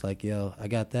 Mike's like, yo, I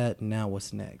got that. Now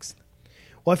what's next?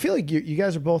 Well, I feel like you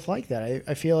guys are both like that.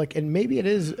 I feel like, and maybe it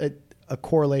is a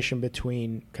correlation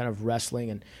between kind of wrestling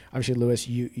and obviously Lewis,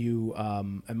 you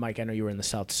and Mike. I know you were in the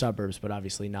south suburbs, but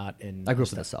obviously not in. I grew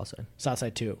up in the south side. South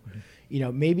side too. Mm-hmm. You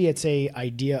know, maybe it's a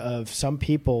idea of some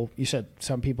people. You said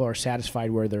some people are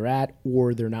satisfied where they're at,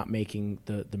 or they're not making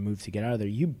the move to get out of there.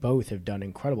 You both have done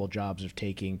incredible jobs of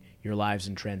taking your lives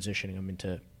and transitioning them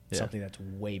into. Yeah. Something that's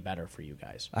way better for you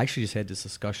guys. I actually just had this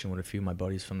discussion with a few of my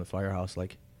buddies from the firehouse.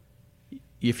 Like,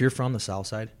 if you're from the south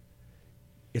side,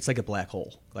 it's like a black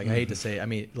hole. Like, I hate to say it. I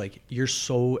mean, like,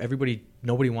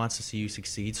 nobody wants to see you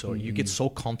succeed. So you get so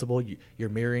comfortable. You're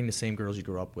marrying the same girls you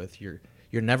grew up with. You're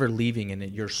never leaving, and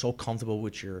you're so comfortable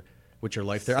with your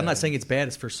life there. I'm not saying it's bad.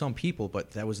 It's for some people,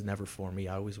 but that was never for me.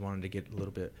 I always wanted to get a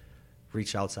little bit,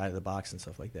 reach outside of the box and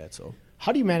stuff like that. So.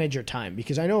 How do you manage your time?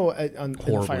 Because I know in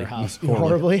the firehouse,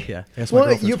 horribly. Yeah.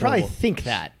 Well, you probably think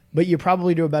that, but you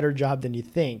probably do a better job than you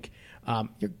think.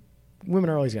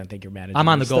 Women are always going to think you're managing. I'm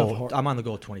on the go. I'm on the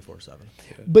go 24/7.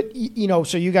 But you know,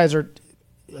 so you guys are.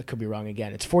 I could be wrong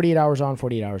again. It's 48 hours on,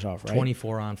 48 hours off, right?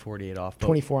 24 on, 48 off.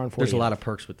 24 on, 48. There's a lot of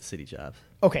perks with the city jobs.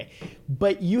 Okay,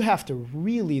 but you have to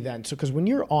really then. So because when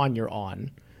you're on.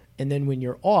 And then when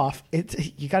you're off,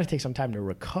 you got to take some time to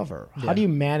recover. Yeah. How do you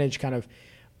manage kind of,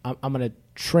 I'm going to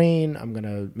train, I'm going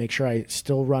to make sure I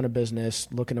still run a business,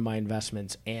 look into my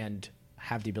investments, and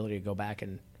have the ability to go back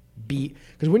and be,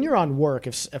 because when you're on work,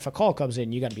 if a call comes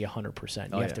in, you got to be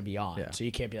 100%. You have to be on. Yeah. So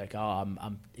you can't be like, oh,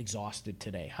 I'm exhausted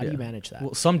today. How do you manage that?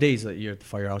 Well, some days that you're at the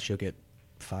firehouse, you'll get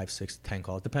 5, 6, 10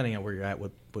 calls, depending on where you're at.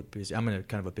 What busy? I'm in a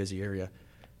kind of a busy area.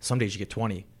 Some days you get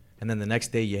 20, and then the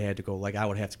next day you had to go. Like I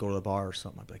would have to go to the bar or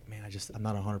something. I'd be like, man, I'm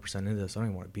not 100% into this. I don't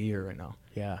even want to be here right now.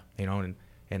 Yeah. You know,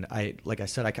 and I, like I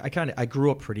said, I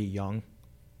grew up pretty young.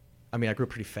 I mean, I grew up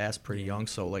pretty fast, pretty young.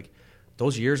 So like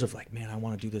those years of like, man, I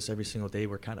want to do this every single day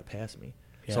were kind of past me.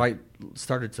 Yeah. So I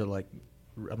started to like,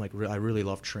 I'm like, I really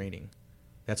love training.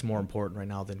 That's more important right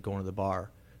now than going to the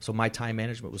bar. So my time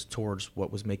management was towards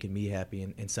what was making me happy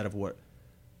instead of what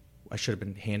I should have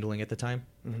been handling at the time.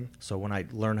 Mm-hmm. So when I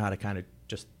learned how to kind of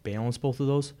just balance both of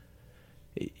those,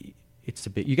 it's a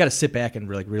bit, you got to sit back and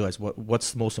really realize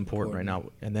what's the most important right now.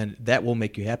 And then that will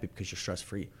make you happy because you're stress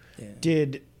free. Yeah.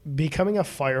 Did becoming a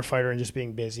firefighter and just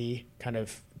being busy kind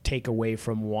of take away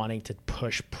from wanting to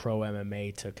push pro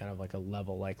MMA to kind of like a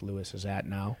level like Lewis is at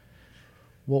now?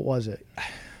 What was it?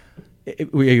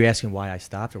 Were you asking why I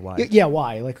stopped or why? Yeah,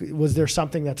 why? Like, was there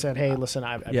something that said, "Hey, listen,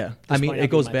 I mean, it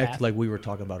goes back to like we were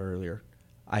talking about earlier.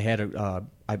 I had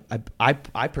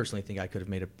I personally think I could have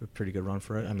made a pretty good run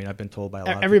for it. I mean, I've been told by a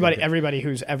lot of people. Everybody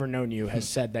who's ever known you has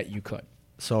said that you could.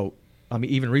 So, I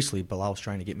mean, even recently, Bilal was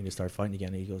trying to get me to start fighting again.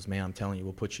 And he goes, "Man, I'm telling you,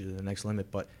 we'll put you to the next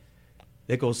limit." But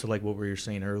it goes to like what we were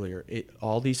saying earlier.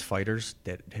 All these fighters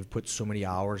that have put so many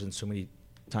hours and so many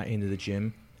time into the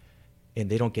gym, and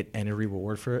they don't get any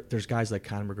reward for it. There's guys like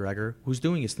Conor McGregor who's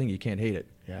doing his thing. You can't hate it.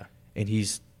 Yeah. And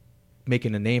he's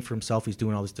making a name for himself. He's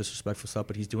doing all this disrespectful stuff,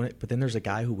 but he's doing it. But then there's a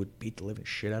guy who would beat the living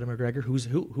shit out of McGregor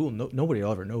who nobody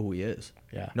will ever know who he is.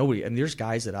 Yeah. Nobody. And there's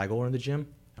guys that I go in the gym,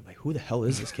 I'm like, who the hell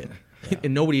is this kid? Yeah.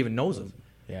 And nobody even knows him.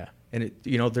 Yeah. And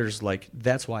there's like,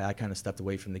 that's why I kind of stepped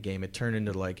away from the game. It turned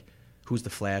into like, who's the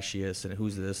flashiest and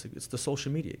who's this? It's the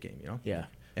social media game, Yeah.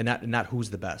 And not who's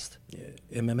the best.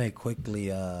 Yeah. MMA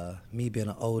quickly, me being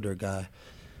an older guy,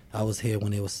 I was here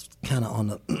when it was kind of on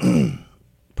the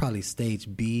probably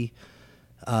stage B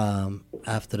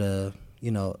after the,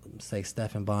 say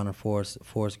Stephan Bonner,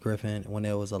 Forrest Griffin, when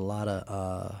there was a lot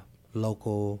of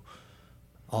local,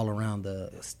 all around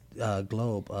the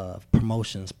globe,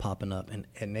 promotions popping up,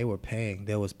 and they were paying.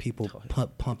 There was people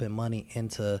pumping money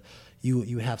into you.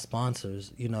 You have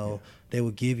sponsors, they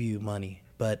would give you money,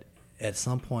 but at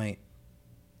some point,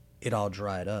 it all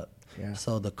dried up. Yeah.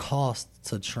 So the cost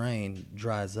to train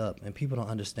dries up, and people don't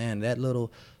understand that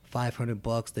little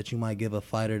 $500 that you might give a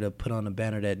fighter to put on a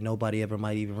banner that nobody ever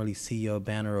might even really see your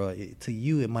banner, or to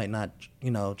you it might not,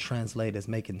 translate as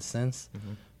making sense.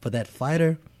 Mm-hmm. For that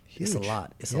fighter, huge. It's a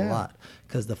lot. It's a lot,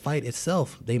 because the fight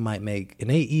itself they might make, and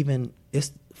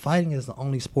fighting is the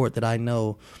only sport that I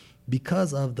know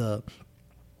because of the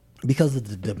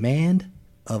demand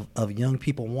of young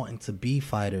people wanting to be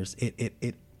fighters.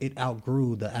 It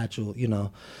outgrew the actual,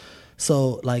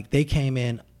 So like they came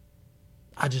in,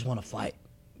 I just want to fight.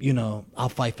 I'll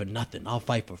fight for nothing. I'll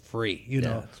fight for free.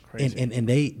 It's crazy. And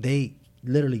they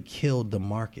literally killed the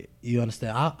market. You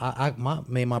understand? I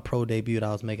made my pro debut.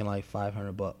 I was making like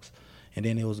 $500, and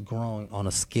then it was growing on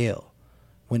a scale.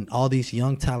 When all these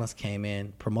young talents came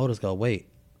in, promoters go, wait,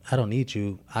 I don't need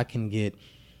you. I can get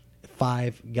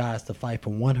 5 guys to fight for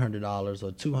 $100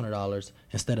 or $200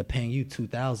 instead of paying you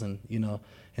 $2,000.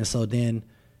 And so then,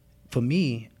 for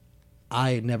me,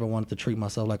 I never wanted to treat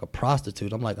myself like a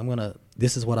prostitute. I'm like,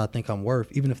 this is what I think I'm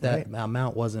worth. Even if that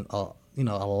amount wasn't a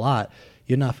lot,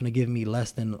 you're not going to give me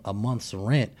less than a month's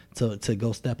rent to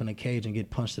go step in a cage and get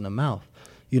punched in the mouth.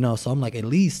 So I'm like, at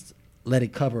least let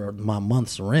it cover my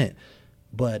month's rent.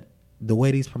 But the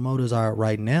way these promoters are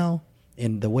right now,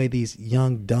 and the way these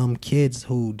young, dumb kids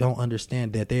who don't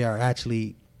understand that they are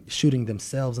actually shooting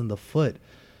themselves in the foot,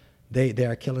 they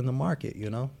are killing the market,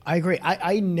 I agree.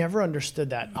 I never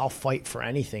understood that I'll fight for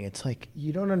anything. It's like,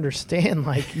 you don't understand.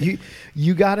 Like,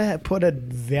 you got to put a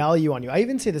value on you. I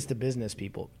even say this to business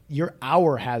people. Your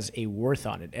hour has a worth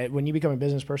on it. When you become a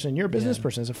business person, you're a business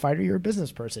person. As a fighter, you're a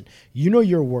business person. You know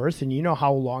your worth, and you know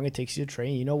how long it takes you to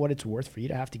train. You know what it's worth for you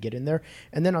to have to get in there.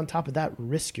 And then on top of that,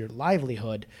 risk your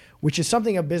livelihood, which is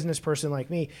something a business person like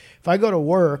me, if I go to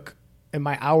work and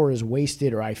my hour is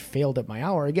wasted, or I failed at my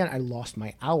hour, again, I lost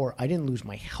my hour. I didn't lose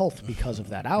my health because of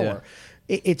that hour.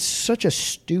 Yeah. It's such a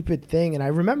stupid thing. And I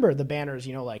remember the banners,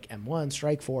 like M1,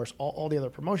 Strike Force, all the other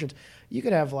promotions. You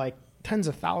could have like tens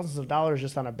of thousands of dollars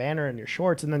just on a banner in your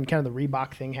shorts, and then kind of the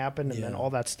Reebok thing happened, and then all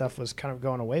that stuff was kind of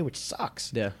going away, which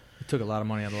sucks. Yeah, it took a lot of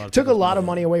money out of a lot of people. Took a lot of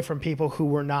money away from people who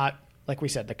were not, like we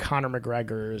said, the Conor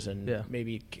McGregors, and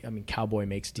maybe, Cowboy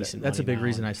makes decent money. That's a big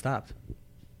reason I stopped.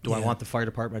 Do I want the fire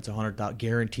department? It's $100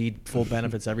 guaranteed, full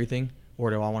benefits, everything? Or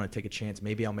do I want to take a chance?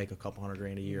 Maybe I'll make a couple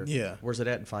 $100,000 a year. Yeah. Where's it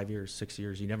at in 5 years, 6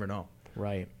 years? You never know.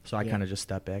 Right. So I kind of just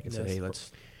stepped back and said, Yes. hey,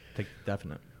 let's take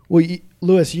definite. Well,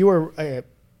 Lewis, you were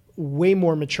way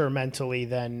more mature mentally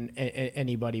than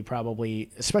anybody probably,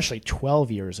 especially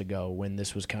 12 years ago when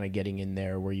this was kind of getting in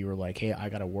there, where you were like, hey, I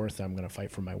got a worth, I'm going to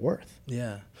fight for my worth.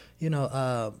 Yeah, when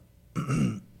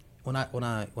I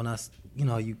I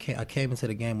came into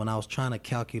the game when I was trying to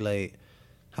calculate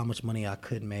how much money I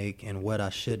could make and what I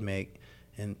should make,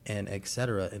 and et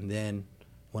cetera. And then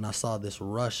when I saw this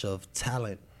rush of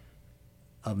talent,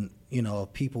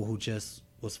 of people who just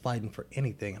was fighting for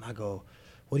anything, and I go,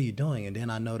 what are you doing? And then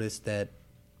I noticed that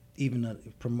even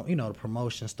the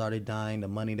promotion started dying, the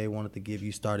money they wanted to give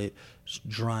you started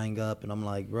drying up, and I'm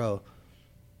like, bro,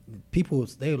 people,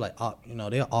 they were like,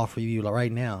 they'll offer you like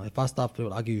right now, if I stop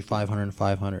it, I'll give you 500 and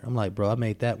 500. I'm like, bro, I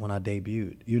made that when I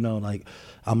debuted. Like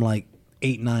I'm like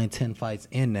 8, 9, 10 fights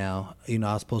in now. I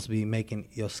was supposed to be making,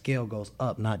 your scale goes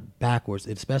up, not backwards,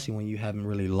 especially when you haven't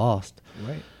really lost.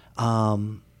 Right.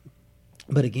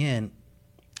 But again,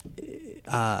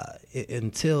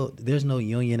 until there's no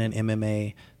union in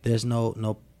MMA, there's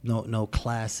no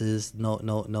classes,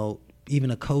 no even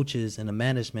the coaches and the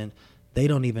management, they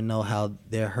don't even know how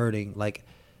they're hurting. Like,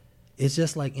 it's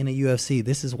just like in the UFC.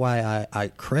 This is why I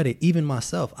credit even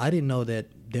myself. I didn't know that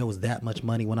there was that much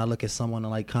money when I look at someone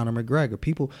like Conor McGregor.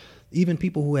 People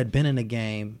who had been in the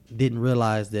game didn't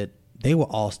realize that they were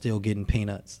all still getting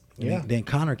peanuts. Yeah. Then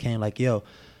Conor came like, yo,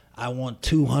 I want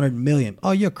 200 million.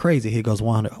 Oh, you're crazy. Here goes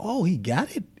 100. Oh, he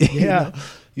got it. Yeah.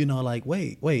 Like,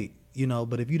 wait.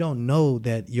 But if you don't know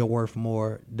that you're worth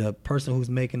more, the person who's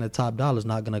making the top dollar is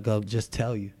not going to go just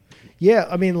tell you. Yeah,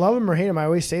 I mean, love him or hate him, I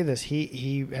always say this.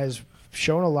 He has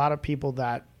shown a lot of people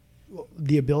that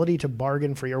the ability to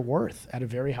bargain for your worth at a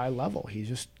very high level. He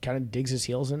just kind of digs his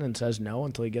heels in and says no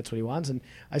until he gets what he wants. And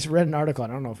I just read an article, I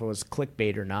don't know if it was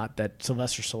clickbait or not, that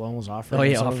Sylvester Stallone was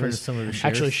offering some of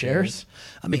his shares.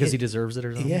 I mean, because he deserves it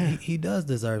or something. Yeah. He does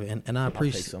deserve it, and I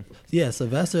appreciate. so. Yeah,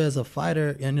 Sylvester as a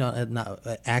fighter, and not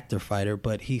an actor fighter,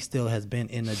 but he still has been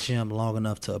in the gym long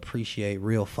enough to appreciate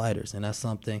real fighters, and that's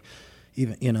something.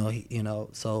 Even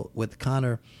so with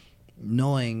Conor,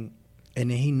 knowing. And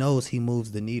then he knows he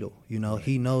moves the needle.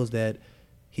 He knows that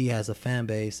he has a fan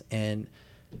base, and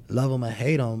love him or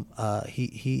hate him,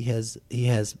 he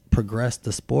has progressed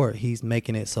the sport. He's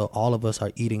making it so all of us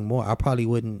are eating more. I probably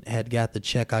wouldn't have got the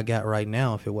check I got right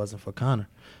now if it wasn't for Conor.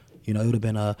 It would have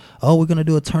been we're gonna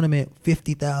do a tournament,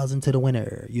 $50,000 to the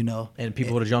winner. And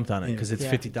people would have jumped on it because it's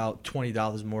Yeah.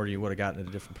 $20 more you would have gotten at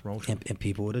a different promotion. And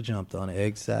people would have jumped on it.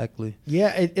 Exactly.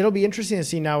 Yeah, it'll be interesting to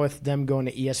see now with them going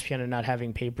to ESPN and not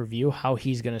having pay-per-view, how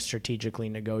he's going to strategically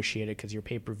negotiate it, because your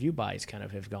pay-per-view buys kind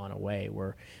of have gone away,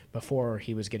 where before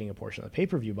he was getting a portion of the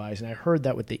pay-per-view buys. And I heard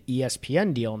that with the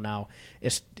ESPN deal now,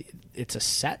 it's a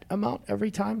set amount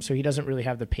every time, so he doesn't really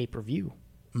have the pay-per-view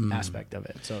aspect of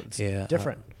it. So it's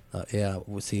different.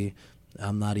 We'll see.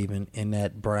 I'm not even in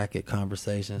that bracket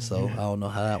conversation, so I don't know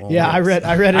how that one. Yeah, works.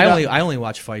 I read it. I only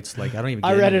watch fights. Like, I don't even.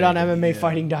 I read it on MMA.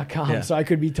 MMAfighting.com, Yeah. so I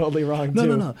could be totally wrong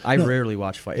too. No. I rarely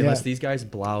watch fights unless Yeah. these guys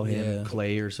Blau him, Yeah.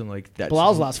 Clay or something like that.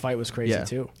 Bilal's last fight was crazy Yeah.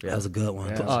 too. That was a good one.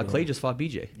 Yeah. Clay just fought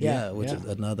BJ. Yeah, which Yeah. is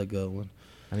another good one.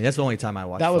 I mean, that's the only time I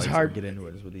watch. That was fights hard. or get into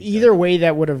it is with these Either guys. way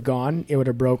that would have gone, it would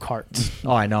have broke hearts.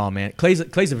 Oh, I know, man. Clay's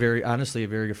honestly a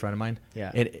very good friend of mine.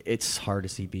 Yeah. It's hard to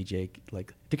see BJ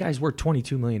like the guy's worth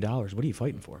 $22 million. What are you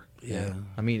fighting for? Yeah.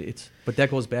 I mean, but that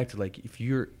goes back to like if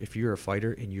you're a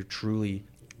fighter and you're truly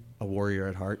a warrior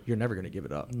at heart, you're never going to give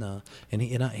it up. No, and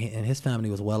his family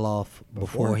was well off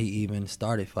before he even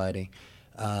started fighting,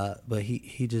 but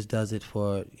he just does it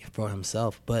for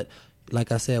himself. But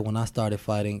like I said, when I started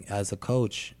fighting as a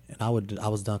coach, and I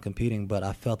was done competing, but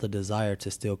I felt a desire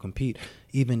to still compete.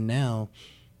 Even now,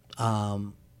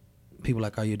 people are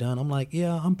like, "Are you done?" I'm like,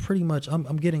 "Yeah, I'm pretty much.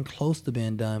 I'm getting close to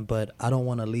being done, but I don't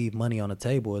want to leave money on the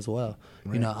table as well.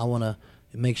 Right. I want to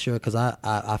make sure, because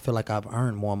I feel like I've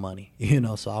earned more money.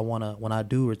 So I want to, when I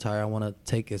do retire, I want to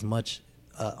take as much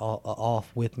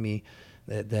off with me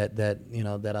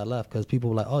that I left, because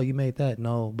people were like, "Oh, you made that?"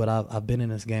 No, but I've been in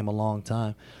this game a long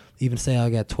time. Even say I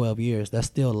got 12 years, that's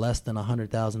still less than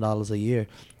 $100,000 a year.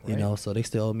 Right. So they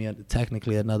still owe me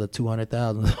technically another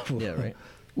 $200,000. Yeah, right.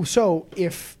 So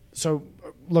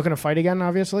looking to fight again,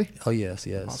 obviously. Oh yes.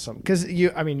 Awesome. Because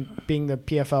being the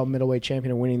PFL middleweight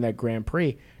champion and winning that Grand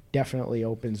Prix definitely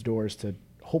opens doors to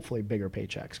hopefully bigger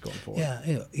paychecks going forward.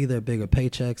 Yeah, either bigger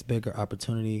paychecks, bigger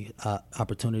opportunities.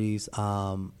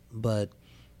 But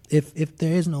if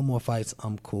there is no more fights,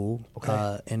 I'm cool.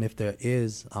 Okay. And if there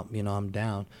is, I'm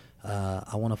down.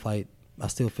 I want to fight. I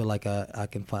still feel like I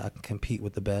can fight. I can compete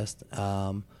with the best.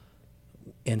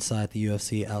 inside the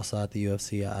UFC, outside the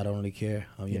UFC, I don't really care.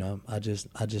 You know, I just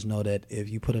know that if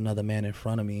you put another man in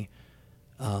front of me,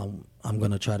 I'm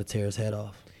gonna try to tear his head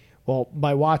off. Well,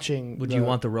 by watching, Would you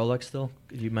want the Rolex still?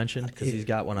 You mentioned because he's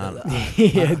got one on.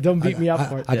 Yeah, don't beat me up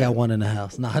for it. I got one in the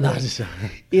house. No, just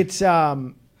It's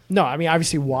no, I mean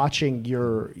obviously watching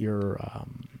your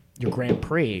Grand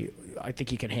Prix, I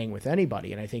think you can hang with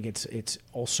anybody, and I think it's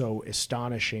also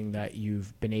astonishing that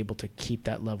you've been able to keep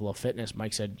that level of fitness.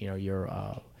 Mike said, you know, you're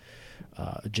a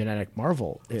genetic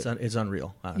marvel. It's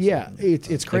unreal. Honestly. Yeah,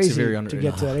 it's crazy to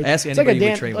get to that age. Ask It's anybody like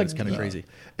a who train with. It's kind of crazy.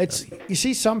 It's you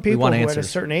see some people want who at a answers.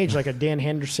 certain age, like a Dan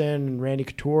Henderson and Randy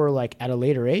Couture, like at a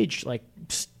later age, like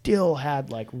still had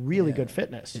like really good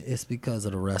fitness. It's because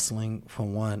of the wrestling for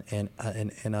one, and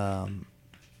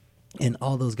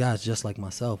all those guys just like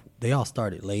myself, they all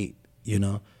started late. You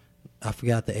know, I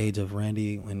forgot the age of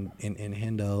Randy and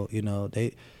Hendo. You know,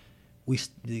 they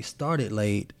started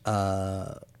late.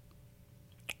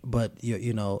 But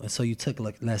you know, and so you took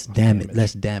like less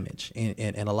damage,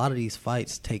 and a lot of these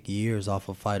fights take years off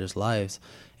of fighters' lives,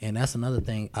 and that's another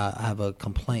thing. I have a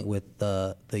complaint with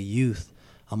the youth.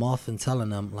 I'm often telling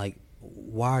them, like,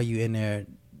 why are you in there,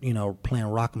 you know, playing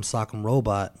Rock'em Sock'em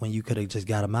Robot when you could have just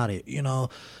got him out of here? You know,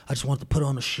 I just want to put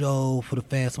on a show for the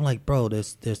fans. I'm like, bro,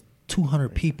 there's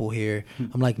 200 people here.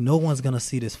 I'm like, no one's gonna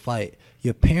see this fight.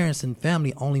 Your parents and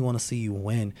family only want to see you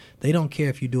win. They don't care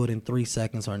if you do it in 3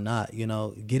 seconds or not. You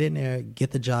know, get in there,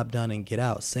 get the job done, and get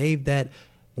out. Save that.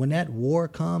 When that war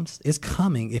comes, it's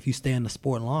coming if you stay in the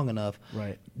sport long enough.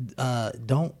 Right.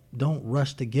 Don't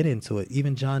rush to get into it.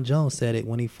 Even John Jones said it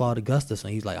when he fought Augustus,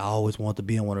 and he's like, I always want to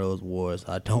be in one of those wars.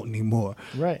 I don't anymore.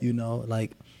 Right. You know,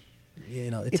 like, you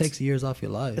know, it takes years off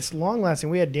your life. It's long lasting.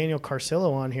 We had Daniel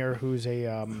Carcillo on here, who's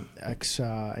a ex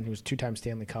and he was 2-time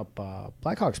Stanley Cup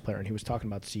Blackhawks player, and he was talking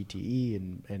about CTE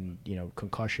and you know,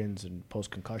 concussions and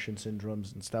post concussion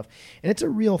syndromes and stuff. And it's a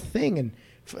real thing. And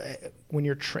when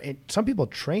you're some people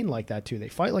train like that too. They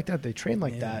fight like that. They train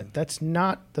like that. That's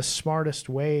not the smartest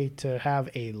way to have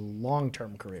a long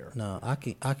term career. No, I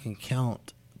can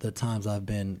count the times I've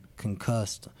been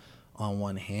concussed on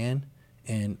one hand,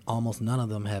 and almost none of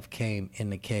them have came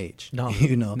in the cage. No,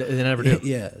 you know, they never do.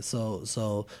 Yeah,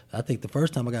 so I think the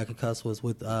first time I got concussed was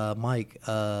with Mike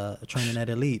training at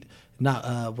Elite.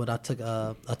 Not, but I took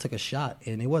a shot,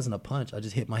 and it wasn't a punch. I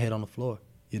just hit my head on the floor.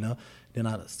 You know, then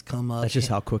I come up. That's just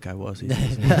how quick I was.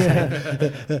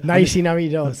 Now you see, now you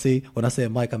don't. See, when I said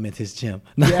Mike, I meant his gym.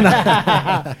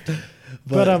 Yeah.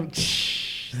 but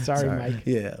sorry, Mike.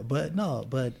 Yeah, but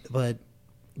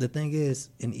the thing is,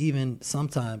 and even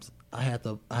sometimes I had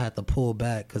to pull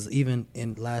back, because even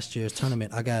in last year's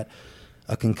tournament, I got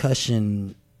a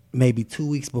concussion maybe 2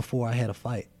 weeks before I had a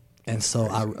fight, and so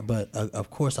of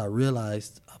course I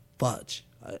realized, fudge,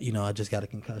 you know, I just got a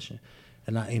concussion.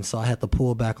 And so I had to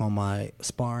pull back on my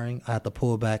sparring. I had to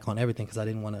pull back on everything because I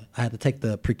didn't want to. I had to take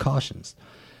the precautions,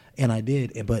 and I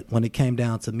did. But when it came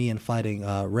down to me and fighting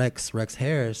Rex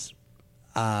Harris,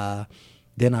 then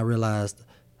I realized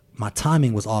my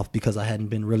timing was off because I hadn't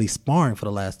been really sparring for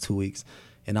the last 2 weeks,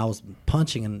 and I was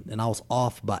punching and I was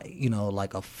off by, you know,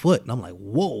 like a foot, and I'm like,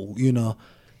 whoa, you know.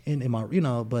 In my, you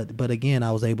know, but again,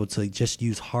 I was able to just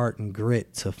use heart and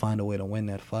grit to find a way to win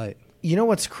that fight. You know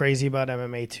what's crazy about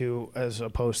MMA too, as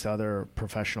opposed to other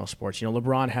professional sports? You know,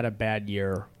 LeBron had a bad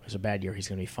year. It was a bad year. He's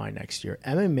going to be fine next year.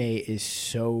 MMA is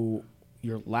so,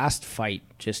 your last fight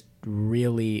just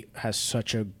really has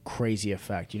such a crazy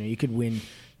effect. You know, you could win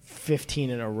 15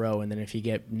 in a row, and then if you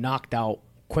get knocked out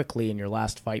quickly in your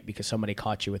last fight because somebody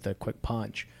caught you with a quick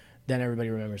punch, then everybody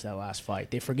remembers that last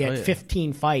fight. They forget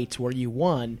 15 fights where you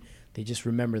won. They just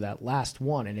remember that last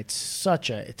one, and it's such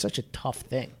a tough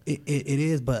thing. It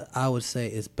is, but I would say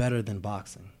it's better than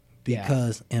boxing,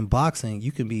 because in boxing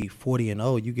you can be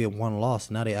 40-0, you get one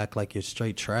loss, now they act like you're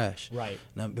straight trash. Right.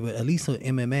 Now, but at least with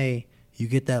MMA, you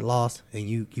get that loss and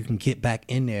you can get back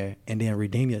in there and then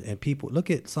redeem it. And people look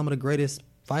at some of the greatest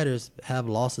fighters have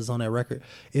losses on their record.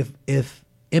 If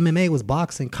MMA was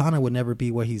boxing, Conor would never be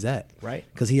where he's at. Right.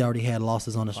 Because he already had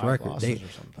losses on his 5 record. losses or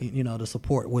something. You know, the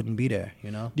support wouldn't be there,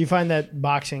 you know? Do you find that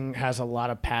boxing has a lot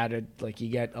of padded, like you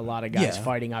get a lot of guys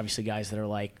fighting, obviously guys that are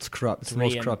like It's corrupt. It's the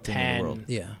most corrupt thing in the world.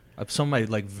 Yeah. Some of my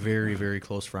like very, very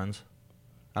close friends,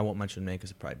 I won't mention name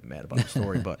because they're probably mad about the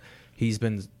story, but he's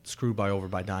been screwed over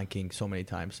by Don King so many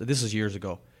times. So this is years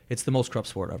ago. It's the most corrupt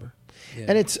sport ever. Yeah.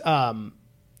 And it's,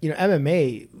 you know,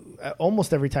 MMA,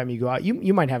 almost every time you go out,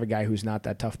 you might have a guy who's not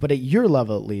that tough, but at your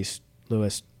level at least,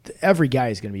 Lewis, every guy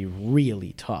is going to be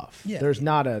really tough. Yeah. There's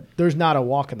not a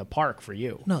walk in the park for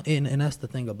you. No, and that's the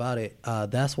thing about it.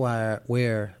 That's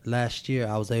where last year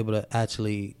I was able to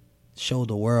actually show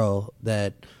the world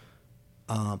that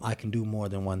I can do more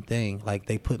than one thing. Like,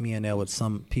 they put me in there with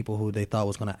some people who they thought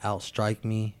was going to outstrike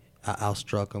me. I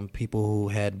outstruck them. People who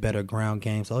had better ground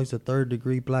games. Oh, he's a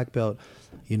third-degree black belt.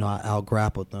 You know, I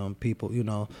out-grappled them. People, you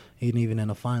know, even in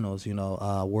the finals, you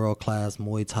know, world-class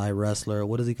Muay Thai wrestler.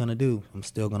 What is he going to do? I'm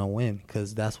still going to win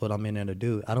because that's what I'm in there to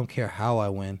do. I don't care how I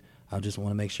win. I just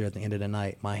want to make sure at the end of the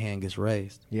night my hand gets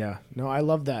raised. Yeah. No, I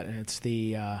love that. And it's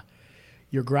the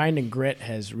your grind and grit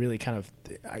has really kind of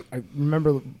I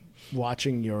remember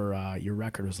watching your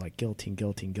record was like guillotine,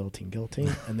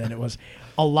 and then it was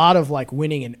a lot of like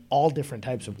winning in all different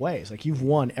types of ways. Like you've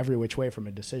won every which way from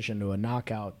a decision to a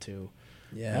knockout to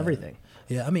everything.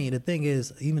 Yeah, I mean the thing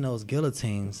is, even those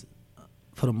guillotines,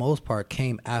 for the most part,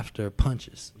 came after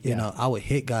punches. You know, I would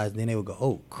hit guys, and then they would go,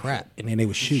 "Oh crap," and then they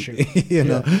would shoot. You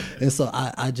know, and so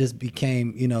I just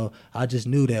became, you know, I just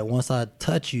knew that once I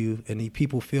touch you, and the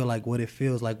people feel like what it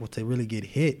feels like to really get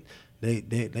hit.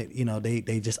 They you know,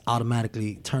 they just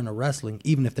automatically turn to wrestling,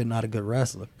 even if they're not a good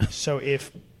wrestler. So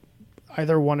if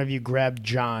either one of you grabbed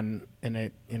John in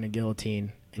a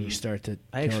guillotine and you start to,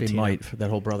 I actually might for that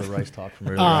whole Brother Rice talk from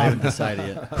earlier. I haven't decided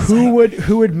yet.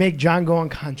 Who would make John go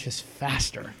unconscious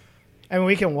faster? I mean,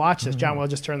 we can watch this. John, we'll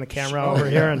just turn the camera over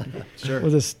here and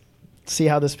we'll just see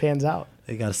how this pans out.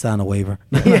 They got to sign a waiver.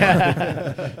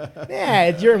 Yeah,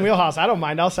 it's your wheelhouse. I don't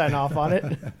mind. I'll sign off on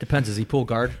it. Depends. Does he pull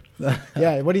guard?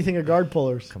 Yeah. What do you think of guard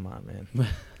pullers? Come on, man.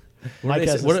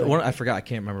 I forgot. I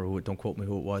can't remember who. Don't quote me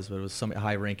who it was, but it was some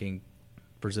high-ranking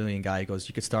Brazilian guy. He goes,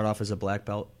 "You could start off as a black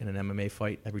belt in an MMA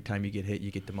fight. Every time you get hit,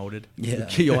 you get demoted. Yeah.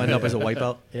 You'll end up as a white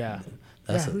belt." Yeah.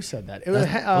 Who said that? Those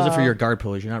are for your guard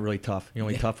pullers. You're not really tough. You're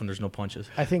only tough when there's no punches.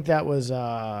 I think that was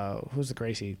who's the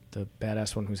Gracie, the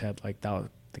badass one who's had like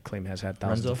the claim has had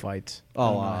thousands of fights.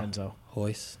 Oh, Enzo.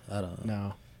 Hoist? I don't know.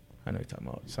 No. I know what you're talking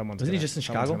about. Wasn't he just in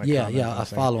Chicago? Yeah, I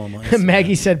follow him on Instagram.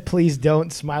 Maggie said, "Please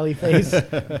don't." Smiley face.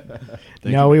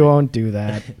 No, we won't do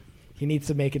that. He needs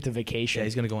to make it to vacation. Yeah,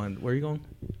 he's gonna go on. Where are you going?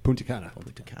 Punta Cana.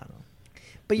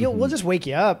 But we'll just wake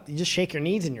you up. You just shake your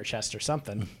knees in your chest or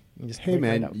something. You just Hey wake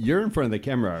man, right up. you're in front of the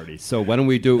camera already, so why don't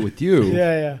we do it with you?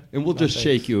 Yeah. And we'll just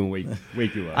shake you and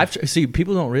wake you up. See,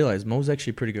 people don't realize Mo's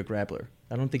actually a pretty good grappler.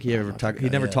 I don't think he ever he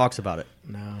never talks about it.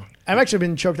 No, I've actually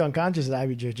been choked unconscious at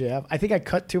IBJJF. I think I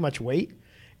cut too much weight,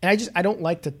 and I don't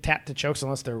like to tap the chokes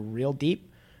unless they're real deep.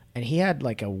 And he had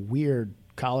like a weird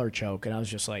collar choke, and I was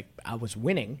just like, I was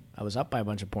winning. I was up by a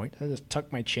bunch of points. I just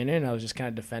tucked my chin in, and I was just kind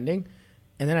of defending.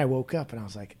 And then I woke up, and I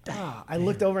was like, I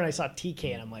looked over, and I saw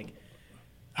TK, and I'm like,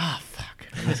 fuck.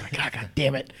 I was like, God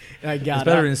damn it. And I got It's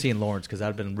better up. than seeing Lawrence, because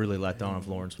I'd been really let down if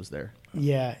Lawrence was there.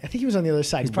 Yeah, I think he was on the other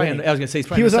side. I was going to say,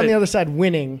 he was on the other side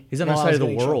winning. He's on the while other I side was of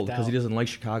the getting world choked because he out. doesn't like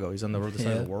Chicago. He's on the other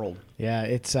side of the world. Yeah,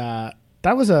 it's that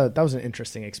was an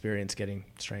interesting experience getting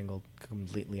strangled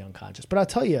completely unconscious. But I'll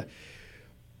tell you,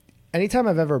 anytime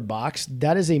I've ever boxed,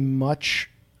 that is a much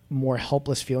more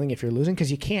helpless feeling if you're losing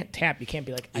because you can't tap. You can't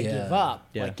be like, I give up.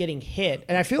 Yeah. Like getting hit.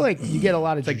 And I feel like you get a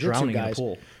lot of like jiu-jitsu drowning in a guys.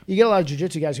 pool. You get a lot of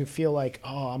jiu-jitsu guys who feel like,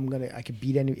 I could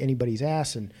beat anybody's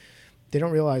ass, and they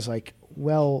don't realize like,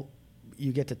 well,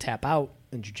 you get to tap out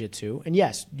in jiu-jitsu. And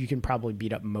yes, you can probably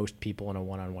beat up most people in a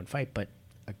one-on-one fight, but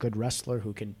a good wrestler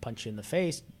who can punch you in the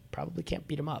face probably can't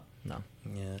beat him up. No.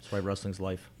 Yeah. That's why wrestling's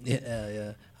life.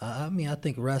 Yeah. I mean, I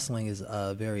think wrestling is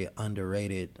a very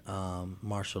underrated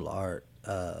martial art.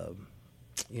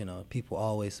 You know, people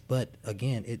always, but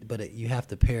again, you have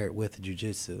to pair it with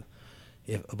jiu-jitsu.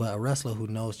 But a wrestler who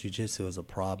knows jiu-jitsu is a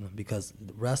problem because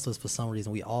wrestlers, for some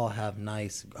reason, we all have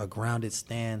a grounded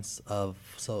stance of,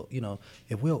 so, you know,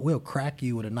 if we'll crack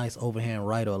you with a nice overhand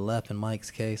right or left in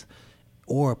Mike's case,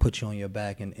 or put you on your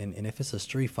back, and if it's a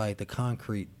street fight, the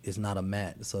concrete is not a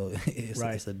mat, so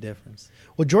it's a difference.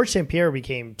 Well, George St. Pierre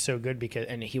became so good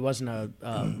and he wasn't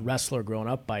a wrestler growing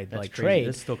up by That's like crazy. trade.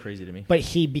 That's still crazy to me. But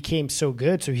he became so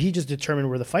good, so he just determined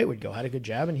where the fight would go. Had a good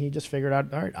jab, and he just figured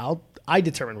out, all right, I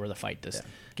determine where the fight does.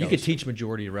 You could teach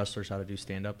majority of wrestlers how to do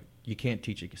stand-up. You can't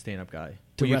teach a stand-up guy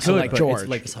To you wrestle like but George.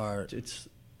 It's hard.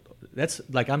 That's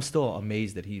like I'm still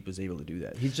amazed that he was able to do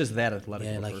that. He's just that athletic.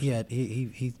 Yeah, like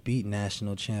he beat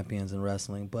national champions in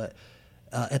wrestling, but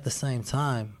at the same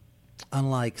time,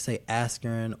 unlike say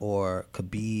Askren or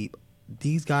Khabib,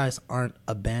 these guys aren't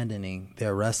abandoning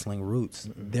their wrestling roots.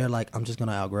 Mm-mm. They're like, I'm just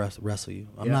gonna out wrestle you.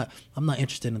 I'm not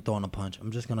interested in throwing a punch.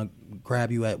 I'm just gonna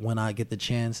grab you when I get the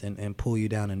chance and pull you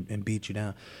down and beat you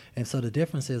down. And so the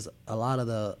difference is a lot of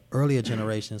the earlier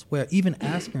generations where even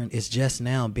Askren is just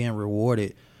now being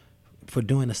rewarded for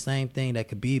doing the same thing that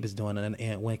Khabib is doing,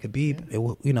 and when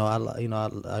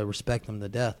Khabib, I respect him to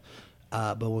death,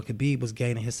 but when Khabib was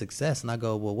gaining his success, and I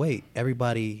go, well, wait,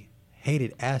 everybody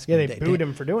hated Askren. Yeah, they booed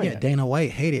him for doing it. Yeah, Dana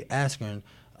White hated Askren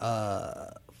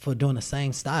for doing the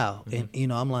same style.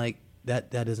 And I'm like,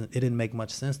 that it didn't make much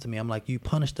sense to me. I'm like, you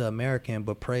punish the American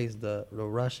but praise the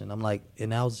Russian. I'm like,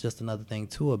 and that was just another thing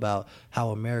too about how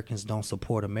Americans don't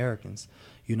support Americans.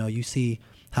 You see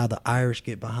how the Irish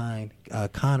get behind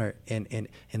Conor, and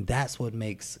that's what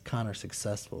makes Conor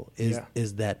successful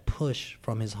is that push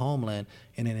from his homeland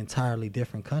in an entirely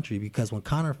different country. Because when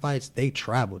Conor fights, they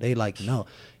travel. They no.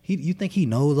 You think he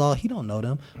knows all? He don't know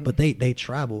them, but they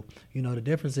travel. The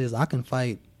difference is I can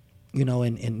fight,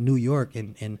 in New York,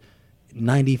 and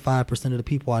 95% of the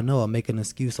people I know are making an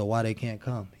excuse of why they can't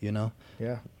come.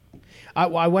 Yeah.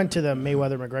 I went to the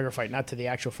Mayweather-McGregor fight, not to the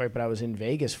actual fight, but I was in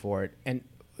Vegas for it, and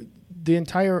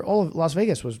all of Las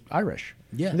Vegas was Irish.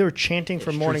 Yeah. They were chanting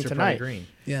from morning to night. Green.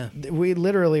 Yeah.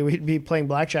 We'd be playing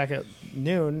blackjack at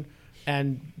noon,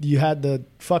 and you had the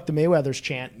 "fuck the Mayweathers"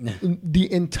 chant.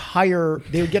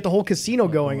 They would get the whole casino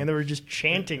going, and they were just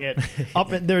chanting it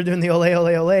up. And they were doing the ole ole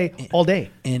ole all day.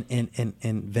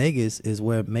 And Vegas is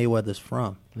where Mayweather's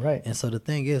from. Right. And so the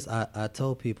thing is, I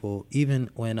told people, even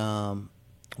when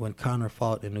Conor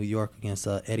fought in New York against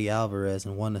Eddie Alvarez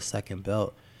and won the second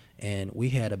belt, and we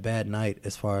had a bad night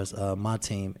as far as my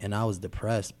team, and I was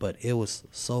depressed, but it was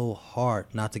so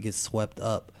hard not to get swept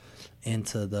up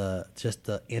into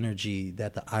the energy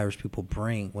that the Irish people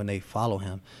bring when they follow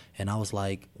him. And I was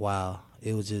like, wow,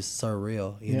 it was just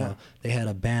surreal. You know, they had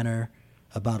a banner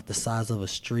about the size of a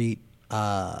street,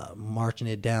 marching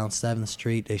it down 7th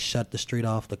Street. They shut the street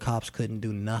off. The cops couldn't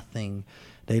do nothing.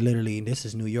 They literally, this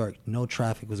is New York, no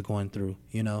traffic was going through,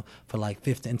 for like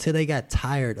 50, until they got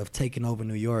tired of taking over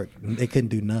New York. They couldn't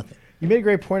do nothing. You made a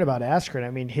great point about Askren. I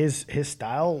mean, his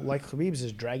style, like Khabib's,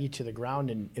 is drag you to the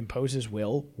ground and impose his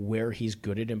will where he's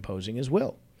good at imposing his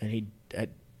will. And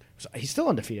he's still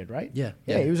undefeated, right? Yeah.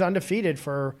 He was undefeated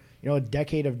for a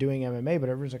decade of doing MMA, but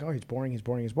everyone's like, oh, he's boring.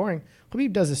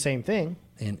 Khabib does the same thing.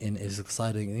 And it's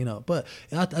exciting, But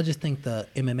I just think the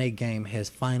MMA game has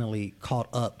finally caught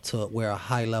up to where a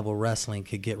high-level wrestling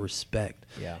could get respect.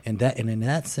 Yeah. And in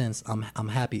that sense, I'm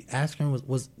happy. Askren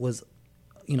was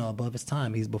above his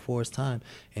time. He's before his time,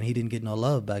 and he didn't get no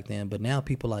love back then. But now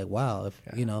people are like, wow, if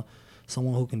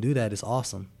someone who can do that is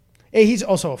awesome. Hey, he's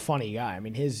also a funny guy. I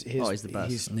mean, he's the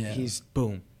best. He's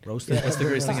boom, roasted. That's the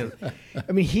greatest thing.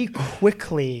 I mean, he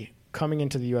quickly came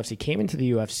into the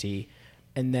UFC,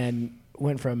 and then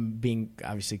went from being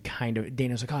obviously kind of,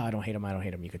 Dana's like, oh, I don't hate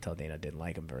him. You could tell Dana didn't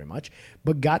like him very much,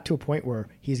 but got to a point where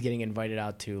he's getting invited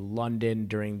out to London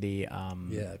during the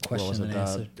question and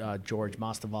answer. George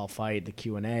Masvidal fight, the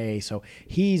Q&A. So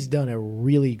he's done a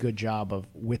really good job of,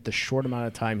 with the short amount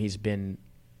of time he's been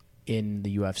in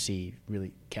the UFC,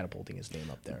 really catapulting his name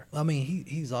up there. I mean,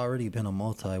 he's already been a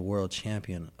multi-world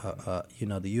champion. The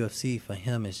UFC for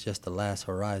him is just the last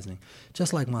horizon.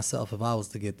 Just like myself, if I was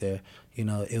to get there,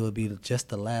 it would be just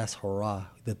the last hurrah.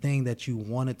 The thing that you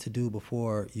wanted to do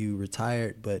before you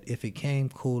retired, but if it came,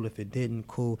 cool. If it didn't,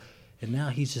 cool. And now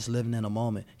he's just living in a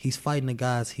moment. He's fighting the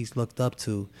guys he's looked up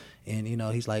to. And,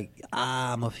 he's like,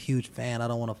 I'm a huge fan. I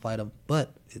don't want to fight him.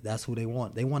 But that's who they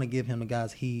want. They want to give him the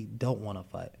guys he don't want to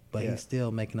fight. But he's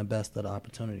still making the best of the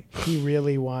opportunity. He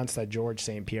really wants that George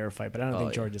St. Pierre fight, but I don't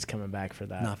think George is coming back for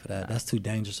that. Not for that. That's too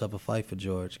dangerous of a fight for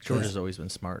George. George has always been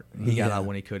smart. He got out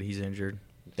when he could. He's injured.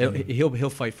 He'll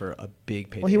fight for a big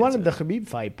payday. Well, he wanted the Khabib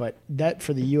fight, but that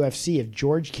for the UFC, if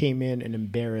George came in and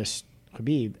embarrassed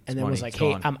Khabib and then was like,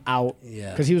 hey, I'm out,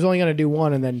 because he was only going to do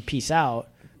one and then peace out,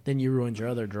 then you ruined your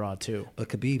other draw too. But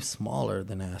Khabib's smaller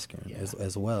than Askren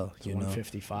as well. It's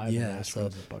 155 and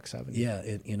Askren's a $170.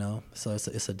 Yeah, so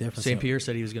it's a difference. St. Pierre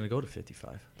said he was going to go to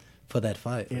 55. For that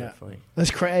fight. That's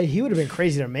crazy. He would have been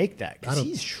crazy to make that, because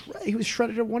he was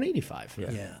shredded at 185.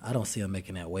 Yeah, I don't see him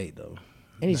making that weight, though.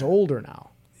 And he's older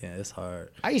now. Yeah, it's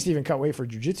hard. I used to even cut weight for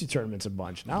jiu-jitsu tournaments a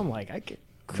bunch. Now I'm like,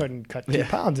 couldn't cut 2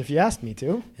 pounds if you asked me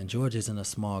to. And George isn't a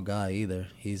small guy either.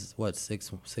 He's 6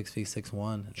 feet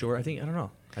 6'1". George, I don't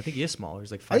know. I think he is smaller.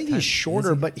 He's like 5'10". I think he's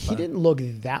shorter, but he didn't look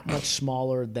that much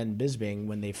smaller than Bisping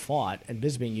when they fought. And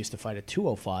Bisping used to fight at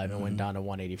 205 and went down to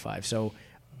 185. So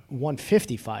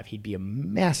 155, he'd be a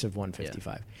massive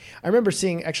 155. Yeah. I remember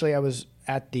seeing, actually, I was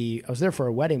there for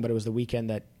a wedding, but it was the weekend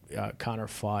that Conor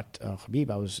fought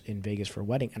Khabib. I was in Vegas for a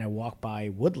wedding, and I walked by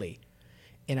Woodley,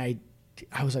 and I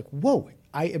was like, whoa,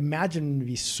 I imagined him to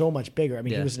be so much bigger. I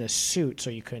mean, he was in a suit, so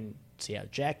you couldn't see how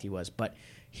jacked he was, but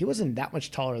he wasn't that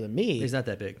much taller than me. He's not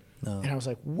that big. No. And I was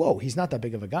like, whoa, he's not that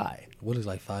big of a guy. Woodley's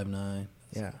like 5'9".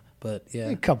 Yeah. But yeah,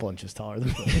 a couple inches taller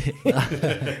than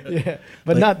me.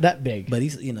 But not that big. But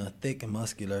he's thick and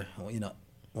muscular.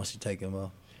 Once you take him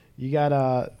off. You got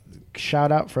a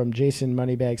shout out from Jason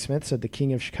Moneybag Smith, said the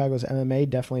king of Chicago's MMA,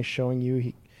 definitely showing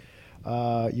you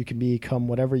You can become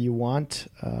whatever you want,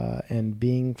 and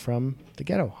being from the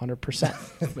ghetto, 100%.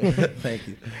 Thank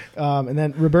you. And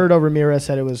then Roberto Ramirez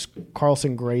said it was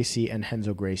Carlson Gracie and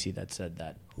Renzo Gracie that said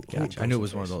that. Gotcha. I knew it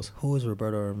was one of those. Who is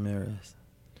Roberto Ramirez?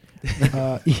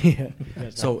 Yeah.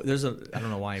 So there's a, I don't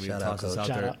know why he Shout out, tosses this Coach. out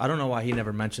Shout there. out. I don't know why he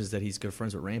never mentions that he's good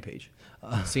friends with Rampage.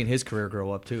 Seeing his career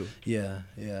grow up too. Yeah.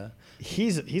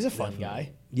 He's a fun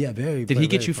guy. Yeah, very. Did very, he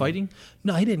get very you fun. fighting?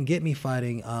 No, he didn't get me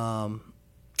fighting.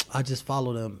 I just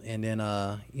followed him, and then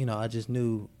I just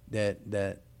knew that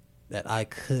I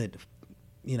could,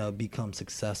 become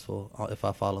successful if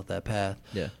I followed that path.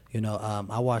 Yeah.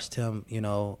 I watched him.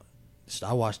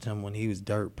 I watched him when he was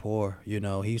dirt poor. He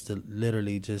used to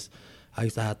literally just. I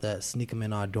used to have to sneak him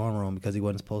in our dorm room because he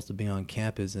wasn't supposed to be on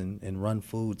campus and run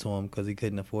food to him because he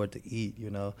couldn't afford to eat.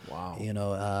 Wow.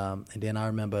 And then I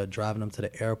remember driving him to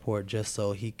the airport just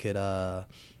so he could go,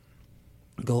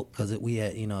 because we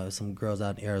had some girls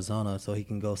out in Arizona, so he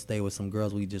can go stay with some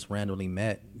girls we just randomly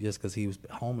met just because he was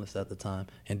homeless at the time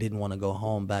and didn't want to go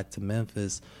home back to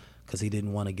Memphis because he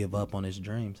didn't want to give up on his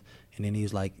dreams. And then he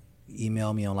was like,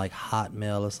 email me on like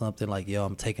Hotmail or something like, yo,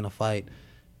 I'm taking a fight.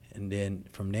 And then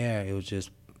from there it was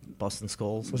just Busting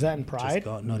skulls. Was that in Pride?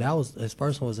 no, that was his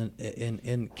first one was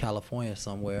in California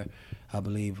somewhere, I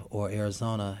believe, or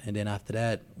Arizona. And then after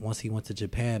that, once he went to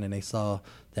Japan and they saw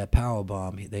that power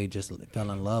bomb, they just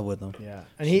fell in love with him. Yeah,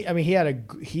 and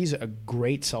he's a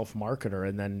great self-marketer,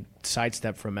 and then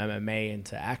sidestep from MMA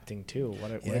into acting too.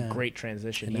 What a great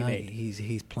transition And he now made.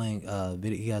 he's playing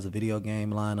he has a video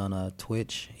game line on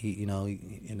Twitch.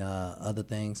 And other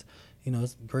things.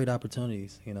 It's great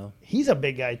opportunities. He's a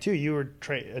big guy too. You were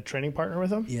a training partner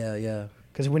with him? Yeah.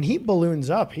 Because when he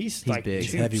balloons up, he's like big.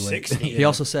 He's heavyweight. 260. He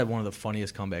also said one of the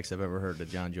funniest comebacks I've ever heard to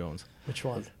John Jones. Which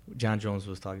one? John Jones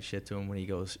was talking shit to him when he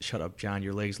goes, "Shut up, John.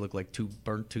 Your legs look like two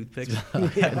burnt toothpicks."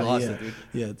 Yeah. I lost it, dude.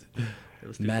 Yeah. It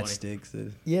was too funny.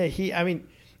 Matchsticks. Yeah,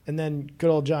 and then good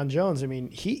old John Jones.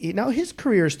 He now his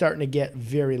career is starting to get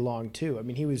very long too.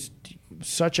 He was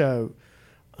such a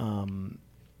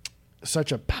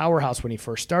powerhouse when he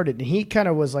first started, and he kind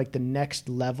of was like the next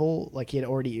level. Like he had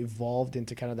already evolved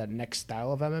into kind of that next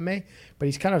style of MMA, but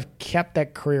he's kind of kept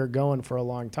that career going for a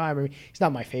long time. He's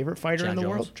not my favorite fighter in the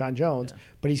world, John Jones,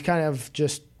 but he's kind of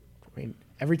just.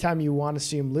 Every time you want to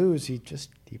see him lose, he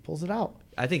pulls it out.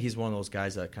 I think he's one of those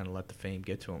guys that kind of let the fame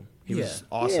get to him. He Yeah. was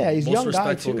awesome. Yeah, he's a Most young guy,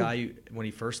 respectful too. guy when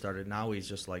he first started. Now he's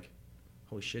just like,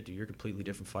 holy shit, dude, you're a completely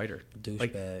different fighter.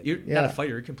 Like, Douchebag. you're Yeah. not a fighter,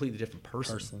 you're a completely different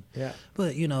person. Yeah.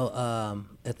 But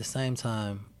at the same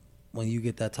time, when you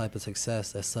get that type of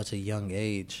success at such a young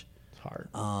age, It's hard.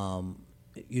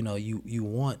 you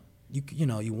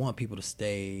want people to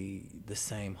stay the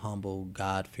same, humble,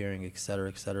 God fearing, et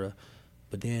cetera.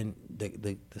 But then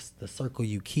the circle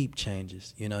you keep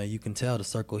changes. You can tell the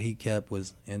circle he kept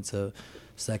was into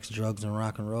sex, drugs, and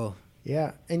rock and roll.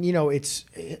 Yeah, and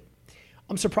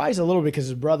I'm surprised a little because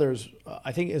his brothers.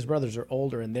 I think his brothers are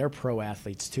older and they're pro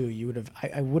athletes too.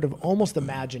 I would have almost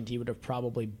imagined he would have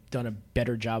probably done a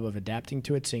better job of adapting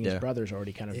to it, seeing his Yeah. brothers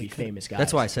already kind of be famous guys.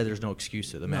 That's why I said there's no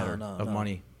excuse to the matter No, of no.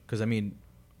 money. Because,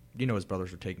 his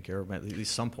brothers were taking care of him at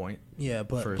least some point Yeah,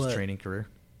 for his training career.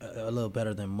 A little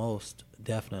better than most,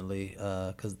 definitely.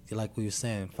 Because like we were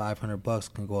saying, $500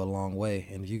 can go a long way,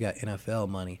 and if you got NFL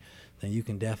money, then you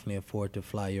can definitely afford to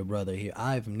fly your brother here.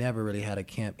 I've never really had a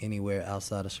camp anywhere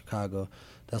outside of Chicago.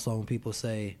 That's why when people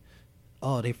say,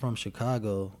 "Oh, they from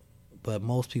Chicago," but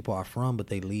most people are from, but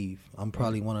they leave. I'm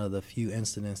probably one of the few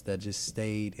incidents that just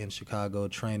stayed in Chicago,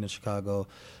 trained in Chicago,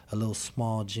 a little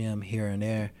small gym here and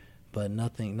there, but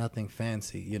nothing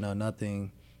fancy.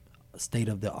 Nothing state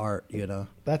of the art.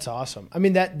 That's awesome.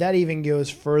 That even goes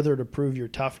further to prove your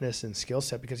toughness and skill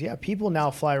set because people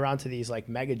now fly around to these like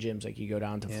mega gyms. Like you go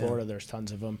down to Florida, there's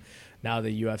tons of them. Now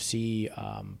the UFC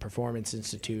Performance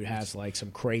Institute has like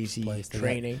some crazy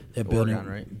training. They're building Oregon,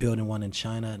 right? building one in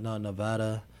China,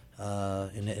 Nevada,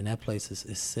 and that place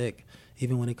is sick.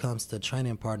 Even when it comes to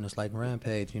training partners like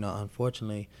Rampage,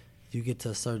 unfortunately, you get to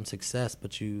a certain success,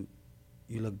 but you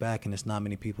look back and there's not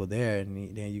many people there,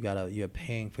 and then you're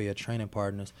paying for your training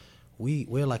partners.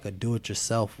 We're like a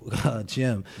do-it-yourself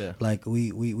gym. Yeah. Like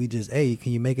we just, hey,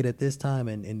 can you make it at this time?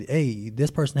 And hey,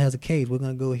 this person has a cage. We're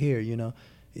gonna go here.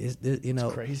 It's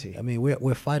crazy.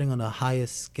 We're fighting on the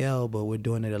highest scale, but we're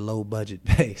doing it at a low budget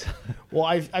pace. Well,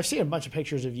 I've seen a bunch of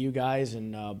pictures of you guys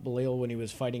and Belal when he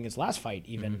was fighting his last fight.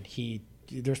 Even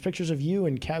there's pictures of you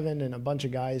and Kevin and a bunch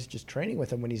of guys just training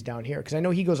with him when he's down here because I know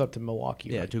he goes up to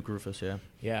Milwaukee. Yeah, right? Duke Rufus, yeah.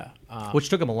 Yeah. Which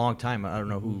took him a long time. I don't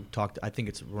know who talked. I think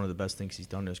it's one of the best things he's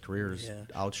done in his career is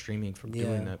out streaming from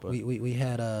doing that. But we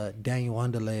had Daniel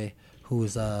Wanderlei, who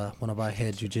is one of our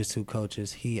head jiu-jitsu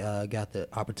coaches. He got the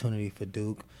opportunity for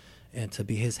Duke and to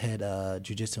be his head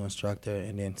jiu-jitsu instructor.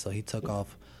 And then so he took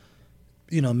off,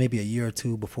 maybe a year or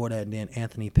two before that. And then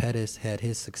Anthony Pettis had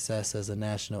his success as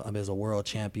as a world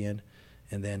champion.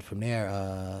 And then from there,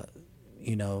 I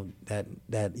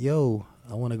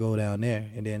want to go down there.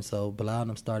 And then so Bilal and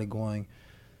them started going,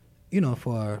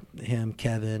 for him,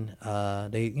 Kevin,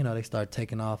 they start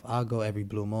taking off. I'll go every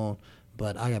blue moon,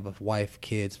 but I have a wife,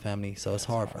 kids, family, so it's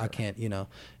hard. I can't,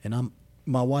 and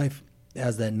my wife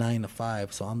has that 9 to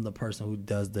 5, so I'm the person who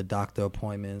does the doctor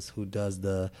appointments, who does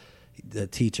the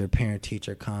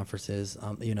parent-teacher conferences.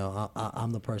 I'm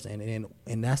the person,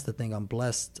 and that's the thing I'm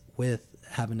blessed with,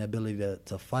 having the ability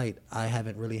to fight. I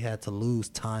haven't really had to lose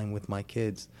time with my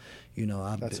kids.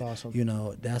 That's awesome.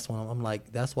 That's when I'm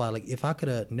like, that's why, like, if I could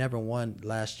have never won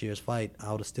last year's fight,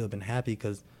 I would have still been happy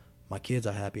because my kids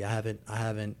are happy. I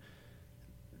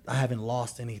haven't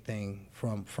lost anything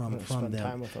from them.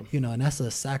 Time with them. And that's a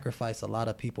sacrifice a lot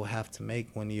of people have to make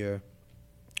when you're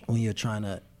trying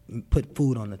to put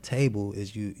food on the table,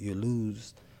 is you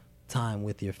lose time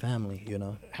with your family.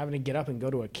 Having to get up and go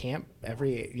to a camp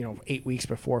every 8 weeks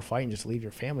before a fight and just leave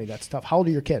your family, that's tough. How old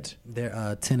are your kids?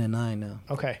 They're 10 and 9 now.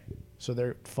 Okay, so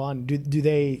they're fun. Do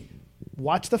they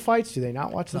watch the fights? Do they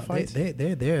not watch the fights? They're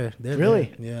there. They're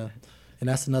really there. Yeah. And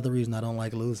that's another reason I don't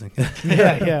like losing.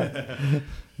 Yeah,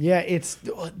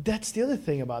 that's the other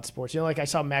thing about sports. Like I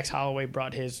saw Max Holloway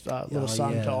brought his little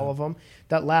son to all of them.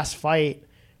 That last fight,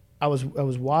 I was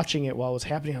watching it while it was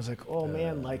happening. I was like, oh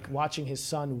man, like watching his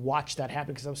son watch that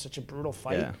happen, because that was such a brutal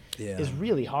fight is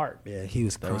really hard. Yeah, he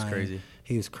was crying. That was crazy.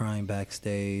 He was crying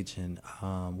backstage, and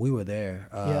we were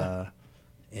there.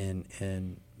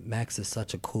 And Max is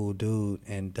such a cool dude,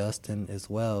 and Dustin as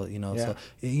well. So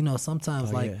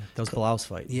sometimes that was Bilal's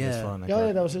fight. Yeah, it was fun.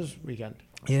 That was his weekend.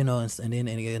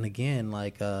 And again,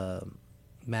 like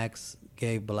Max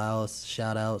gave Bilal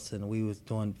shout outs, and we was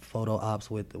doing photo ops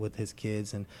with his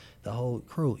kids and the whole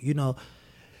crew. You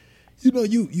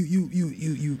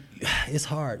it's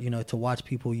hard, to watch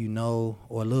people,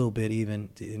 or a little bit even,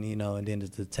 and then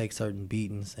to take certain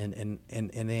beatings, and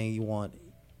then you want,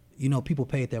 people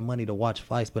paid their money to watch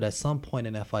fights, but at some point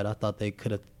in that fight, I thought they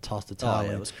could have tossed the towel.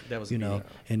 That was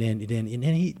and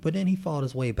then he fought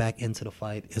his way back into the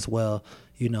fight as well,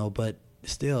 but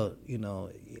still,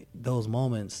 those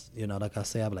moments, like I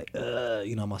say, I'm like,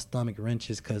 my stomach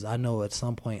wrenches, because I know at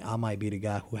some point I might be the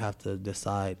guy who have to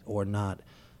decide or not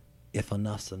if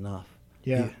enough's enough.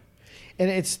 Yeah.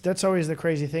 And that's always the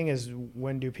crazy thing, is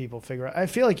when do people figure out? I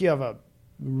feel like you have a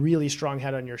really strong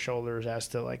head on your shoulders as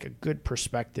to like a good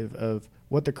perspective of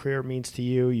what the career means to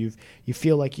you. You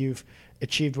feel like you've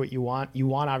achieved what you want. You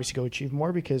want to obviously go achieve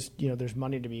more, because there's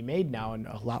money to be made now, and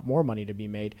a lot more money to be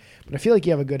made. But I feel like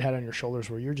you have a good head on your shoulders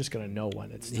where you're just going to know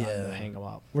when it's time to hang them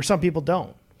up, where some people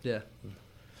don't. Yeah.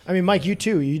 I mean, Mike, you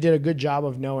too. You did a good job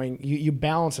of knowing. You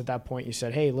balanced at that point. You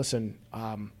said, "Hey, listen,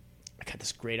 I got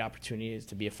this great opportunity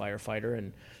to be a firefighter,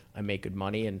 and I make good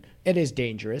money, and it is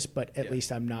dangerous, but at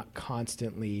least I'm not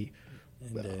constantly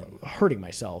hurting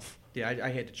myself." Yeah, I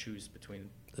had to choose between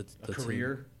a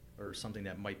career or something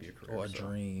that might be a career. Or a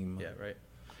dream. Yeah, right.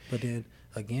 But then,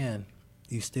 again,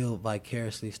 you still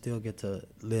vicariously still get to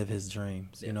live his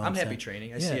dreams. I'm happy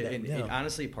training. I see it. And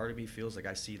honestly, part of me feels like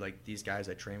I see like these guys,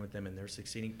 I train with them, and they're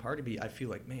succeeding. Part of me, I feel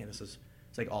like, man, it's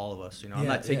like all of us. I'm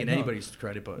not taking anybody's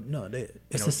credit, but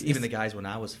even the guys when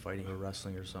I was fighting or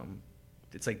wrestling or something,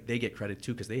 it's like they get credit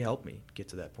too, because they helped me get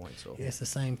to that point. So it's the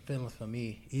same feeling for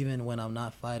me. Even when I'm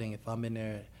not fighting, if I'm in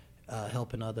there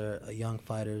helping other young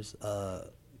fighters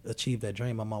achieve their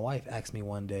dream. My wife asked me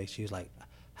one day, she was like,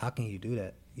 "How can you do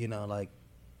that?" Like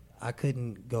I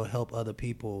couldn't go help other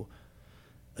people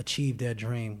achieve their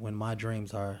dream when my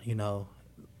dreams are,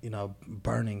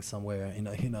 burning somewhere. And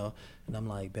I'm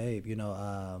like, babe,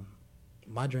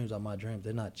 my dreams are my dreams.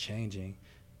 They're not changing,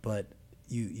 but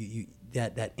you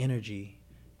that energy.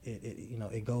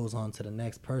 It goes on to the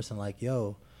next person. Like,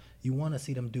 you want to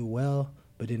see them do well,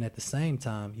 but then at the same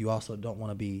time, you also don't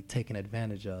want to be taken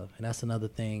advantage of. And that's another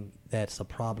thing that's a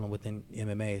problem within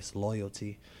MMA, is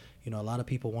loyalty. A lot of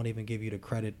people won't even give you the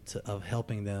credit of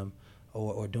helping them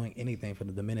or doing anything for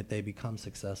them the minute they become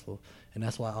successful. And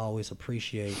that's why I always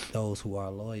appreciate those who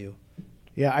are loyal.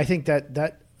 Yeah, I think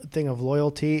that thing of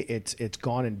loyalty, it's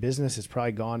gone in business. It's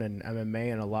probably gone in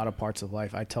MMA and a lot of parts of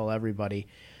life. I tell everybody,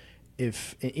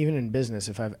 even in business,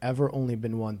 if I've ever only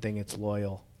been one thing, it's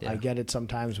loyal. Yeah. I get it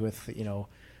sometimes with,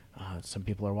 some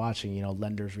people are watching,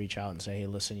 lenders reach out and say, "Hey,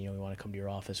 listen, we want to come to your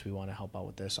office. We want to help out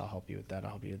with this. I'll help you with that.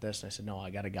 I'll help you with this." And I said, "No, I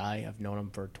got a guy. I've known him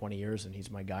for 20 years and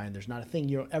he's my guy. And there's not a thing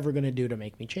you're ever going to do to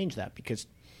make me change that, because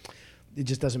it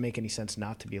just doesn't make any sense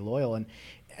not to be loyal. And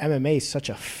MMA is such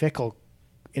a fickle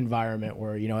environment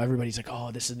where, you know, everybody's like,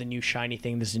 oh, this is the new shiny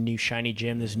thing, this is a new shiny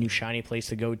gym, this is a new shiny place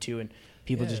to go to, and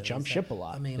people just jump ship a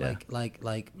lot. I mean,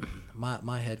 like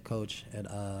my head coach at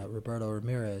Roberto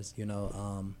Ramirez, you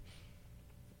know,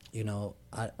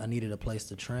 I needed a place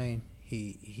to train.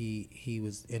 He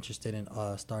was interested in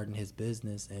starting his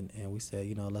business, and we said,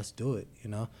 you know, let's do it, you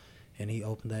know. And he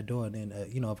opened that door. And then,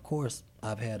 you know, of course,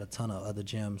 I've had a ton of other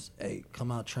gyms. Hey,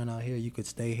 come out, train out here. You could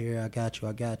stay here. I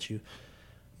got you.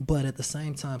 But at the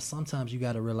same time, sometimes you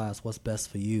got to realize what's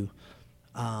best for you.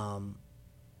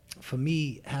 For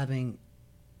me, having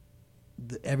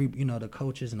the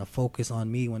coaches and the focus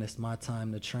on me when it's my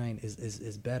time to train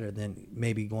is better than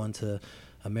maybe going to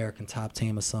American Top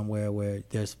Team or somewhere where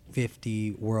there's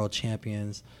 50 world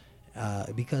champions.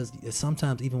 Because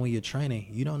sometimes even when you're training,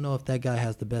 you don't know if that guy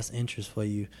has the best interest for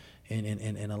you, and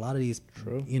a lot of these,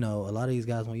 you know, a lot of these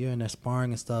guys, when you're in there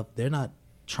sparring and stuff, they're not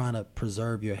trying to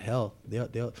preserve your health.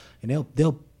 They'll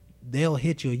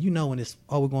hit you. You know when it's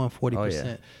we're going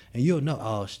 40%, and you'll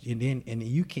know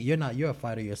you're a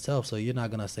fighter yourself, so you're not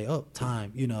gonna say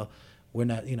time. You know, we're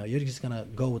not. You know, you're just gonna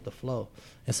go with the flow,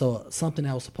 and so something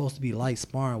that was supposed to be light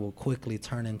sparring will quickly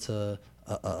turn into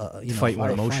a fight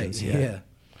with emotions. Yeah.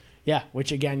 Yeah,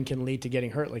 which again can lead to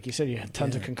getting hurt. Like you said, you had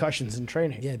tons of concussions in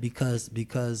training. Yeah, because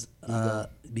the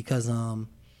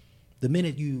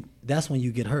minute that's when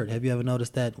you get hurt. Have you ever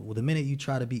noticed that? Well, the minute you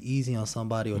try to be easy on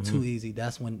somebody or too easy,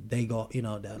 that's when they go, you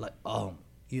know, they're like, oh,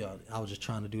 you know, I was just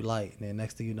trying to do light. And then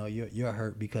next thing you know, you're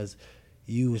hurt because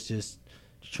you was just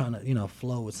trying to, you know,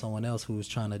 flow with someone else who was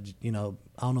trying to, you know,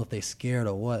 I don't know if they scared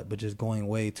or what, but just going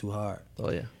way too hard.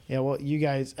 Oh, yeah. Yeah, well, you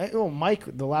guys, Mike,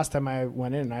 the last time I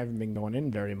went in, I haven't been going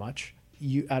in very much.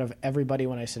 You, out of everybody,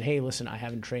 when I said, hey, listen, I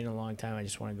haven't trained in a long time, I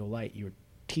just want to go light, you were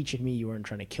teaching me, you weren't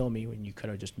trying to kill me when you could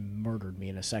have just murdered me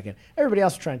in a second. Everybody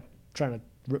else was trying to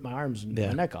rip my arms and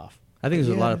my neck off. I think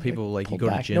there's a lot of people, like, you go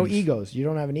to gyms. No egos. You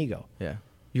don't have an ego. Yeah.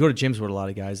 You go to gyms with a lot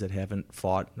of guys that haven't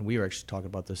fought, and we were actually talking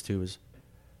about this too, is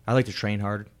I like to train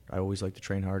hard. I always like to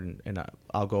train hard, and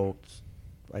I'll go,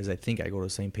 as I think I go to the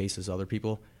same pace as other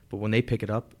people. But when they pick it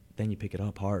up, then you pick it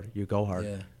up hard. You go hard.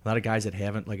 Yeah. A lot of guys that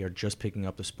haven't, like, are just picking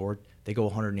up the sport, they go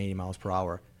 180 miles per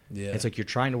hour. Yeah. It's like you're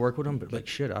trying to work with them, but like,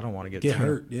 shit, I don't want to get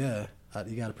hurt. Yeah.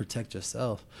 You got to protect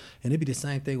yourself. And it'd be the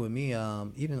same thing with me.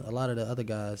 Even a lot of the other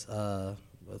guys,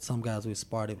 some guys we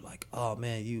spar, they be like, oh,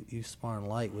 man, you sparring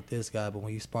light with this guy, but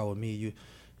when you spar with me,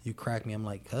 you crack me. I'm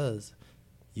like, cuz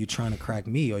you trying to crack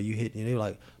me or you hit me. They're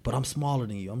like, but I'm smaller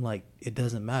than you. I'm like, it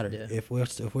doesn't matter. Yeah. If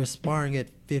we're sparring at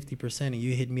 50% and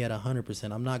you hit me at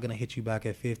 100%, I'm not going to hit you back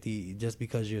at 50 just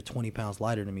because you're 20 pounds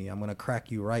lighter than me. I'm going to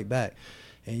crack you right back.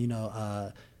 And, you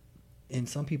know, and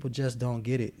some people just don't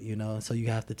get it, you know, and so you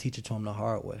have to teach it to them the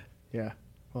hard way. Yeah.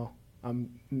 Well,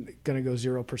 I'm going to go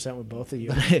 0% with both of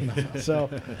you, so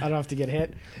I don't have to get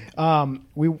hit.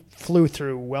 We flew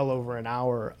through well over an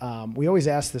hour. We always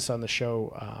ask this on the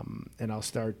show, and I'll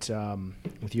start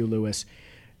with you, Lewis.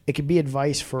 It could be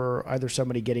advice for either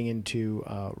somebody getting into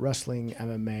wrestling,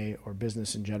 MMA, or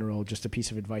business in general, just a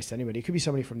piece of advice to anybody. It could be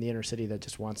somebody from the inner city that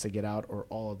just wants to get out, or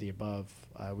all of the above.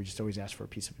 We just always ask for a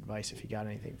piece of advice if you got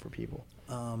anything for people.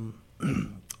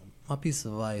 My piece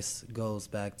of advice goes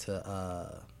back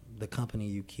to the company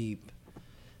you keep.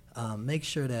 Make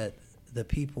sure that the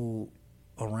people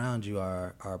around you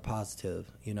are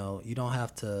positive. You know, you don't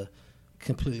have to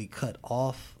completely cut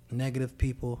off negative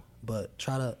people, but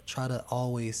try to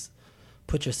always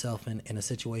put yourself in a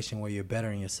situation where you're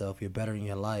bettering yourself, you're bettering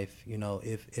your life. You know,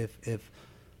 if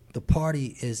the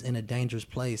party is in a dangerous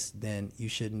place, then you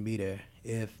shouldn't be there.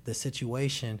 If the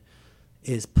situation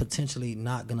is potentially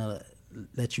not gonna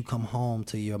let you come home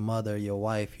to your mother, your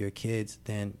wife, your kids,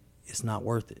 then it's not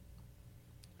worth it.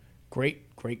 Great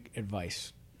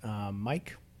advice.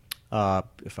 Mike?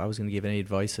 If I was going to give any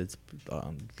advice, it's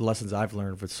the lessons I've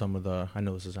learned with some of I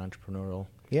know this is entrepreneurial.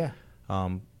 Yeah.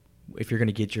 If you're going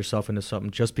to get yourself into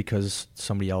something, just because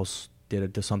somebody else did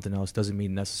it to something else doesn't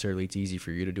mean necessarily it's easy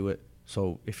for you to do it.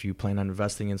 So if you plan on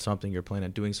investing in something, you're planning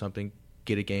on doing something,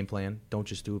 get a game plan. Don't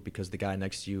just do it because the guy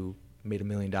next to you made $1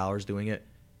 million doing it,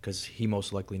 because he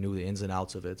most likely knew the ins and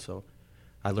outs of it. So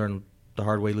I learned the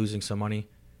hard way losing some money,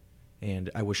 and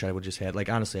I wish I would just had, like,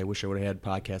 honestly, I wish I would have had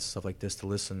podcasts and stuff like this to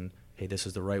listen. Hey, this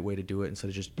is the right way to do it, instead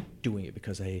of just doing it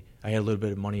because I had a little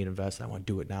bit of money to invest and I want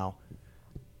to do it now.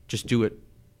 Just do it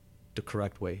the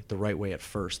correct way, the right way at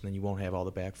first, and then you won't have all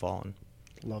the backfalling.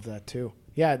 Love that too.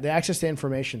 Yeah, the access to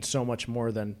information so much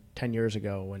more than 10 years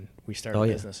ago when we started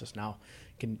businesses. Now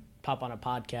you can pop on a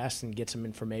podcast and get some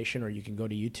information, or you can go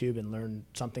to YouTube and learn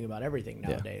something about everything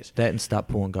nowadays. That and stop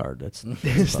pulling guard. That's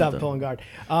Stop pulling guard.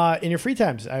 In your free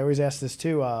times, I always ask this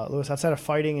too, Lewis. Outside of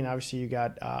fighting, and obviously you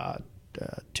got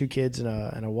 2 kids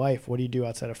and a wife. What do you do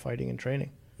outside of fighting and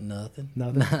training? Nothing.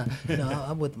 No,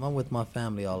 I'm with my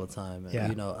family all the time. Yeah.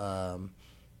 You know,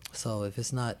 so if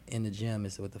it's not in the gym,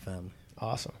 it's with the family.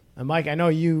 Awesome. And Mike, I know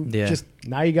you Yeah. just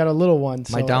now you got a little one.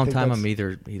 So my I think downtime, that's- I'm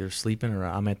either sleeping or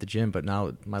I'm at the gym. But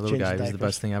now my little Changing guy is the diapers.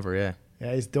 best thing ever. Yeah,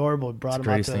 Yeah, he's adorable. Brought it's him the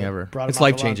greatest out thing to, ever. brought him It's out to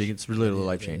life changing. lunch. It's literally It is,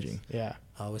 life it changing. is. Yeah.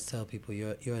 I always tell people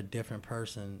you're a different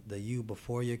person, the you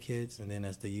before your kids, and then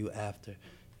as the you after.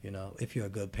 You know, if you're a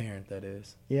good parent, that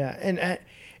is. Yeah, and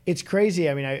it's crazy.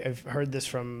 I mean, I've heard this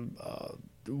from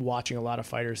watching a lot of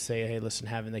fighters say, "Hey, listen,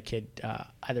 having the kid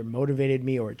either motivated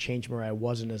me or it changed me where I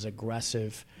wasn't as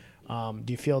aggressive." Do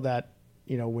you feel that,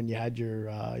 you know, when you had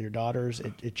your daughters,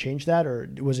 it changed that, or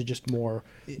was it just more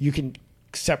you can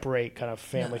separate kind of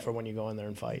family from when you go in there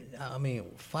and fight? I mean,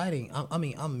 fighting.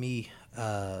 I'm me,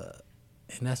 and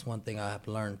that's one thing I have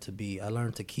learned to be. I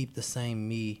learned to keep the same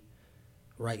me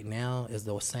right now as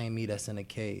the same me that's in a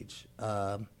cage.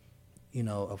 You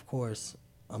know, of course,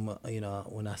 you know,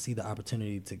 when I see the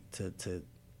opportunity to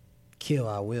kill,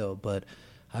 I will. But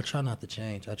I try not to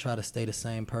change. I try to stay the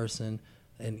same person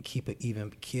and keep it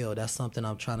even kill. That's something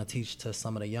I'm trying to teach to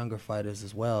some of the younger fighters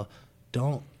as well.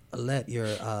 Don't let your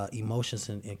emotions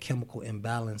and chemical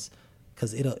imbalance,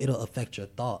 because it'll affect your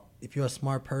thought. If you're a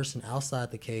smart person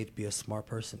outside the cage, be a smart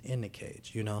person in the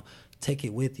cage. You know, take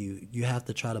it with you. You have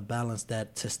to try to balance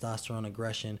that testosterone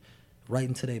aggression right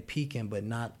into their peaking, but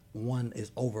not one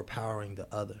is overpowering the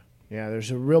other. Yeah, there's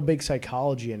a real big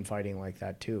psychology in fighting like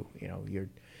that too. You know,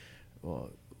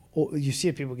 you see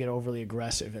if people get overly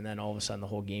aggressive, and then all of a sudden the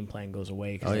whole game plan goes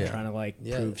away because they're trying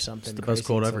to prove something. It's the crazy best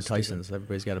quote and ever, so stupid. Tyson's.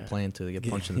 Everybody's got a plan to get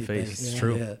punched in the face. Thanks. It's Yeah.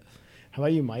 true. Yeah. How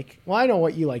about you, Mike? Well, I know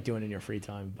what you like doing in your free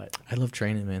time, but I love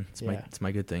training, man. Yeah. It's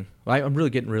my good thing. I'm really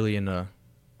getting into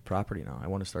property now. I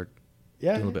want to start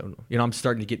yeah. doing a little bit. You know, I'm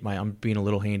starting to I'm being a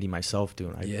little handy myself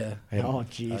doing. Yeah. Oh,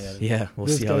 jeez. Yeah, we'll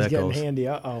This see how guy's that getting goes. handy.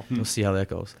 Uh-oh. We'll see how that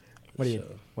goes.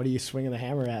 What are you swinging the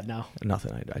hammer at now?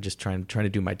 Nothing. I just trying to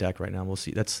do my deck right now. We'll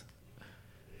see. That's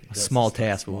a small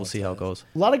task, but we'll see how it goes.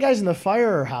 A lot of guys in the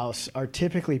firehouse are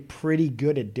typically pretty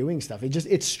good at doing stuff.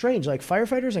 It's strange. Like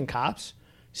firefighters and cops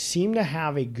seem to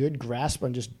have a good grasp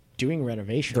on just doing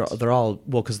renovations. They're all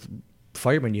because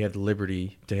firemen, you have the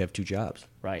liberty to have 2 jobs.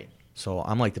 Right. So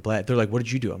I'm like they're like, what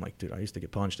did you do? I'm like, dude, I used to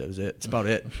get punched. That was it. It's about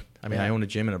it. I mean, I own a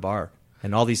gym and a bar,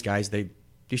 and all these guys,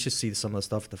 you should see some of the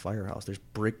stuff at the firehouse. There's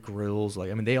brick grills.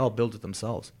 They all build it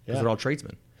themselves because they're all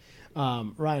tradesmen.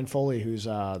 Ryan Foley, who's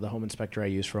the home inspector I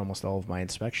use for almost all of my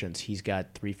inspections, he's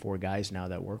got 3-4 guys now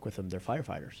that work with him. They're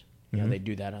firefighters. You know, they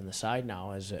do that on the side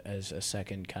now as a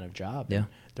second kind of job. Yeah. And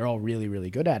they're all really, really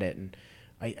good at it. And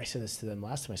I said this to them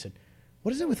last time. I said,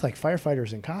 what is it with like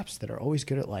firefighters and cops that are always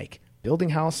good at like building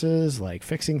houses, like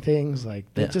fixing things?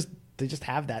 Like they just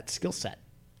have that skill set.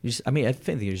 I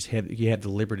think you have the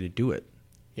liberty to do it.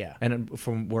 Yeah. And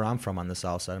from where I'm from on the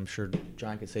south side, I'm sure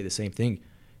John could say the same thing.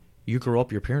 You grow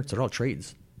up, your parents are all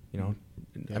trades. You know,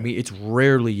 I mean, it's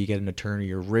rarely you get an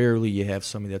attorney, or rarely you have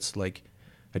somebody that's like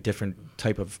a different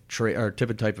type of trade or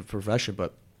different type of profession.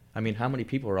 But I mean, how many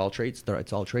people are all trades?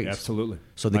 It's all trades. Absolutely.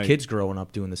 So the Right. kids growing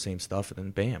up doing the same stuff, and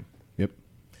then bam. Yep.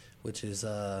 Which is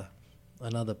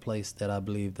another place that I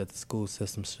believe that the school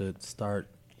system should start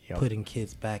Yep. putting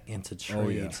kids back into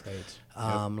trades.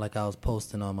 Like I was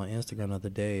posting on my Instagram the other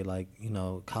day, like, you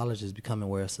know, college is becoming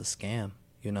where it's a scam.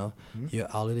 You know,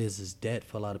 all it is debt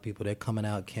for a lot of people. They're coming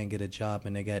out, can't get a job,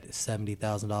 and they got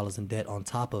 $70,000 in debt on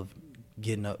top of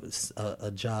getting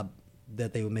a job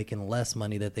that they were making less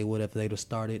money that they would if they'd have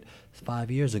started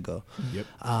 5 years ago. Yep.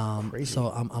 Crazy. So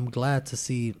I'm glad to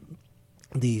see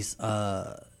these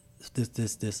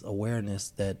this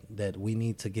awareness that we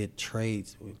need to get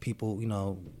trades, people,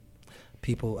 the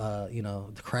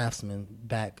craftsmen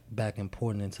back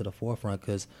important into the forefront,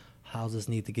 because houses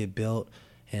need to get built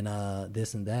and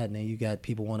this and that. And then you got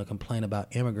people want to complain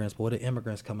about immigrants, but what are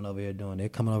immigrants coming over here doing? They're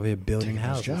coming over here building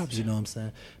houses. Jobs. You know what I'm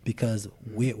saying? Because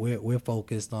we're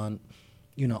focused on,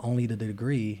 you know, only the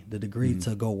degree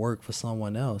to go work for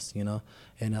someone else, you know.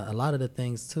 And a lot of the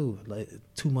things too, like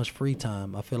too much free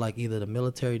time. I feel like either the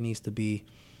military needs to be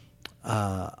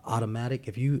automatic.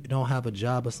 If you don't have a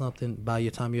job or something by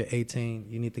your time you're 18,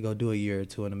 you need to go do a year or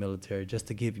two in the military just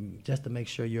to make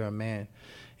sure you're a man.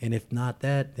 And if not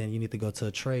that, then you need to go to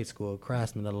a trade school, a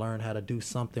craftsman, to learn how to do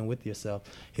something with yourself.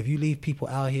 If you leave people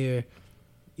out here,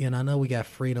 you know, I know we got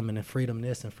freedom and then freedom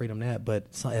this and freedom that, but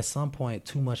at some point,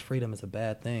 too much freedom is a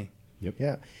bad thing. Yep.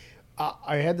 Yeah.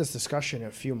 I had this discussion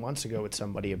a few months ago with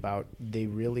somebody about they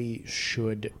really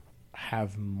should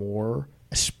have more,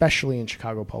 especially in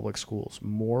Chicago public schools,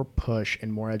 more push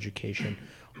and more education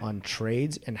on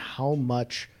trades and how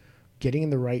much getting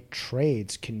in the right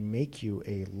trades can make you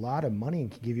a lot of money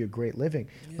and can give you a great living.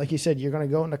 Yeah. Like you said, you're going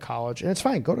to go into college, and it's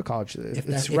fine. Go to college if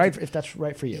that's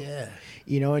right for you. Yeah.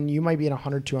 You know, and you might be in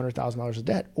 $100,000-$200,000 of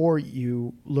debt, or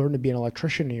you learn to be an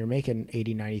electrician and you're making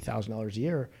 $80,000-$90,000 a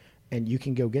year, and you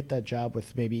can go get that job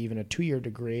with maybe even a 2-year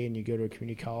degree, and you go to a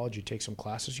community college, you take some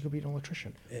classes, you could be an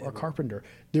electrician or a carpenter.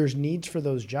 There's needs for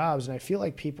those jobs, and I feel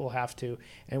like people have to,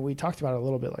 and we talked about it a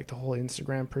little bit, like the whole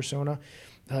Instagram persona.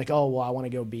 They're like, oh, well, I want to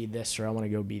go be this or I want to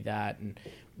go be that. And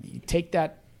you take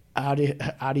that out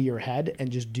of your head and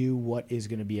just do what is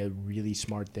going to be a really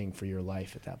smart thing for your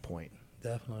life at that point.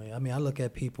 Definitely. I mean, I look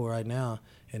at people right now,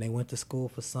 and they went to school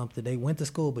for something. They went to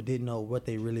school but didn't know what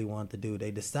they really wanted to do.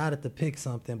 They decided to pick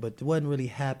something but wasn't really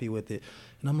happy with it.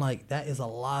 And I'm like, that is a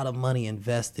lot of money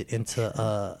invested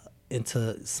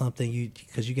into something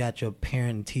because you got your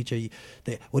parent and teacher.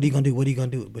 What are you going to do? What are you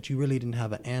going to do? But you really didn't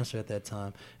have an answer at that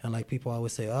time. And like people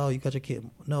always say, oh, you got your kid.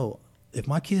 No, if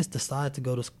my kids decide to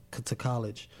go to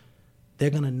college, they're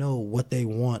going to know what they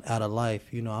want out of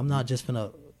life. You know, I'm not just going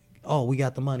to, oh, we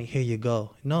got the money, here you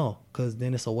go. No, because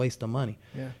then it's a waste of money.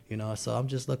 Yeah. You know, so I'm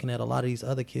just looking at a lot of these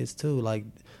other kids too. Like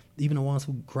even the ones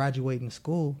who graduate in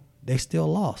school, they still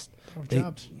lost.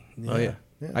 Jobs. Yeah. Oh, yeah.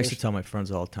 I used to tell my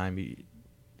friends all the time,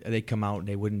 they come out and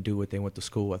they wouldn't do what they went to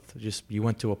school with. Just you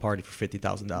went to a party for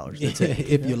 $50,000. That's it.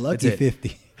 If you're lucky,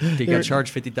 50. You got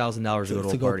charged $50,000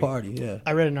 to go to a party. Yeah.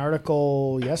 I read an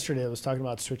article yesterday that was talking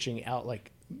about switching out.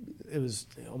 Like it was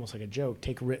almost like a joke.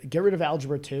 Get rid of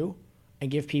Algebra 2 and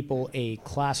give people a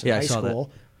class in high school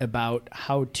about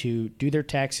how to do their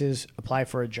taxes, apply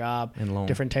for a job,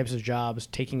 different types of jobs,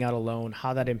 taking out a loan,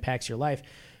 how that impacts your life.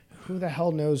 Who the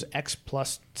hell knows X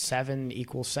plus 7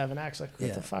 equals 7X? Like,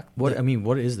 what the fuck?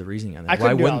 What is the reasoning on that?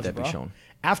 Why wouldn't that be shown?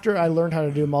 After I learned how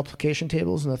to do multiplication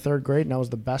tables in the 3rd grade, and I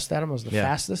was the best at them, I was the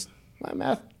fastest, my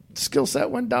math skill set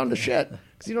went down to shit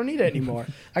because you don't need it anymore.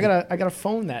 I got a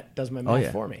phone that does my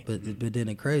math for me. But then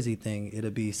the crazy thing, it'll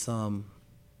be some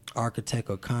architect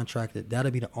or contractor.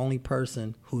 That'll be the only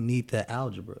person who need that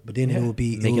algebra. But then it will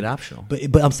be make it optional.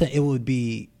 But I'm saying it would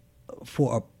be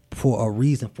for a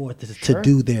reason for it to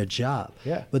do their job.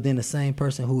 Yeah. But then the same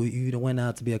person who you went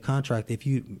out to be a contractor, if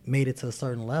you made it to a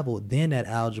certain level, then that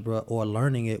algebra or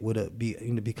learning it would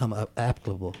become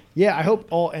applicable. Yeah, I hope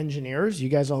all engineers, you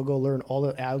guys all go learn all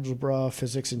the algebra,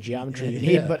 physics, and geometry you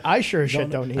need, but I sure as shit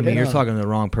don't need it. I mean, you're talking to the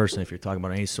wrong person if you're talking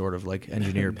about any sort of like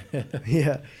engineer.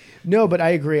 Yeah. No, but I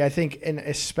agree. I think, and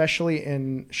especially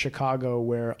in Chicago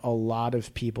where a lot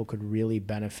of people could really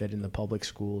benefit in the public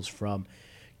schools from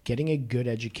getting a good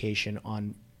education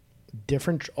on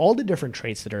all the different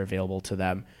traits that are available to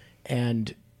them.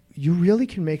 And you really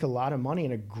can make a lot of money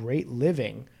and a great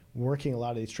living working a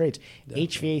lot of these trades.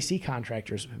 Definitely. HVAC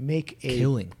contractors make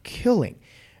a killing.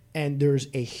 And there's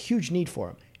a huge need for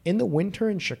them. In the winter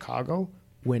in Chicago,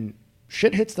 when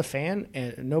shit hits the fan,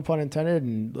 and no pun intended,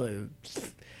 and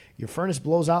your furnace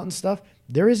blows out and stuff,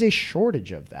 there is a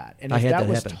shortage of that. And if that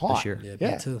was taught, this year.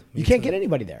 Me too. You can't get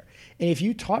anybody there. And if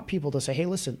you taught people to say, hey,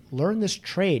 listen, learn this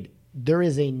trade, there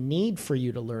is a need for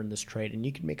you to learn this trade, and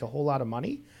you can make a whole lot of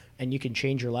money, and you can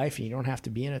change your life, and you don't have to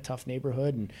be in a tough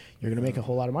neighborhood, and you're going to make a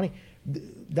whole lot of money.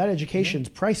 That education's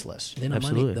priceless. Then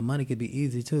the money could be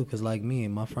easy too, because like me,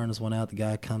 my furnace went out. The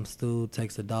guy comes through,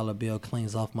 takes a $1 bill,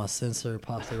 cleans off my sensor,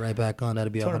 pops it right back on.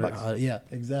 That'd be $100. Yeah,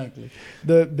 exactly.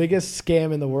 The biggest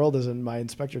scam in the world is, and my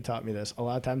inspector taught me this. A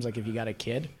lot of times, like if you got a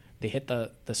kid, they hit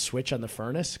the switch on the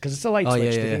furnace because it's a light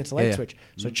switch. They think it's a light switch,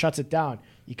 so it shuts it down.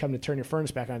 You come to turn your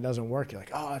furnace back on, it doesn't work. You're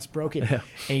like, oh, it's broken,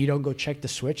 and you don't go check the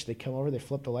switch. They come over, they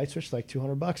flip the light switch, like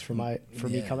 $200 for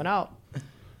me coming out.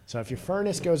 So if your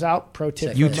furnace goes out, pro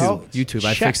tip: YouTube.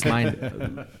 I fixed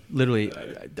mine. Literally,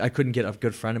 I couldn't get a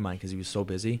good friend of mine because he was so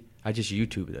busy. I just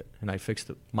YouTubed it and I fixed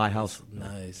it. My house.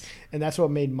 Nice. And that's what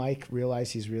made Mike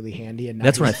realize he's really handy. And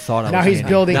that's when I thought I was. Now he's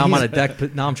building. Now I'm on a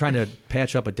deck. Now I'm trying to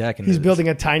patch up a deck. And he's building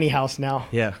a tiny house now.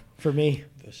 Yeah. For me,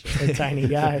 a tiny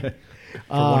guy.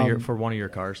 For one of your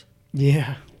cars.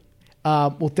 Yeah.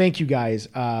 Well, thank you guys.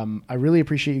 I really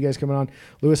appreciate you guys coming on.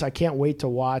 Lewis, I can't wait to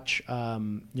watch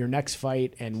your next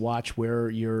fight and watch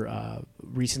where your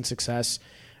recent success,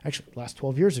 actually last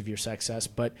 12 years of your success,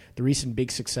 but the recent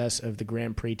big success of the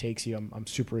Grand Prix takes you. I'm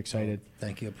super excited.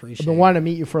 Thank you. Appreciate it. I've been wanting to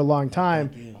meet you for a long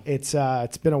time. It's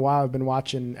been a while. I've been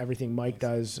watching everything Mike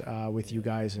does with you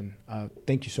guys, and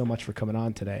thank you so much for coming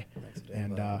on today.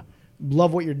 And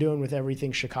love what you're doing with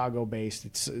everything Chicago-based.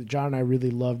 It's John and I really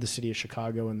love the city of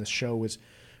Chicago, and the show was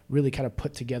really kind of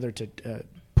put together to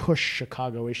push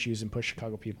Chicago issues and push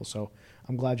Chicago people. So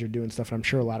I'm glad you're doing stuff, and I'm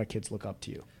sure a lot of kids look up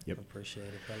to you. Yep. Appreciate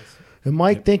it, fellas. And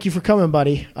Mike, thank you for coming,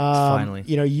 buddy. Finally.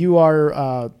 You know, you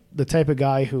are the type of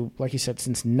guy who, like you said,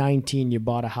 since 19, you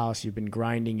bought a house, you've been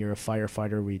grinding, you're a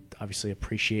firefighter. We obviously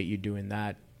appreciate you doing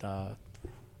that.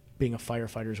 Being a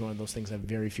firefighter is one of those things that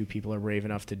very few people are brave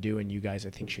enough to do, and you guys, I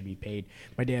think, should be paid.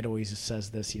 My dad always says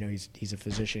this, you know, he's a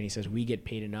physician. He says, we get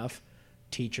paid enough,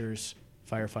 teachers,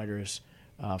 firefighters,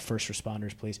 first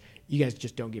responders, police. You guys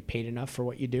just don't get paid enough for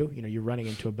what you do. You know, you're running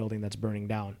into a building that's burning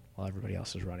down while everybody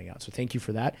else is running out. So thank you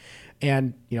for that.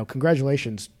 And, you know,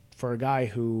 congratulations for a guy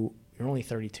who, you're only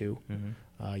 32.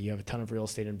 Mm-hmm. You have a ton of real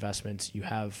estate investments. You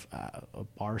have a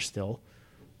bar still.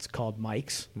 It's called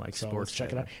Mike's. So Sports.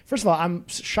 Check it out. First of all, I'm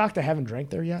shocked I haven't drank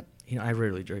there yet. You know, I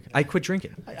rarely drink. I quit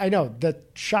drinking. I know. That's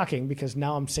shocking because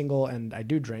now I'm single and I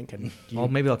do drink. And Well,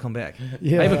 maybe I'll come back.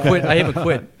 Yeah. I haven't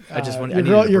quit. I just want.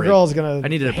 Your girl's gonna I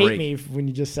needed a hate break. me when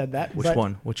you just said that. Which but-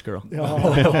 one? Which girl?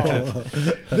 Oh.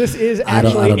 This is I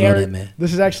don't actually know that, airing. man.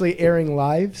 This is actually airing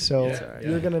live, so Yeah, all right.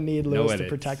 you're gonna need No Lewis to edits.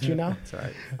 protect you now. It's all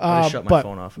right. I just shut my but-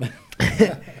 phone off.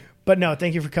 But no,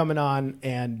 thank you for coming on,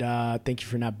 and thank you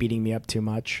for not beating me up too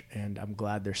much. And I'm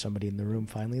glad there's somebody in the room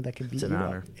finally that can beat It's an you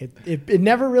honor. up. It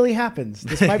never really happens.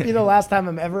 This might be the last time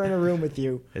I'm ever in a room with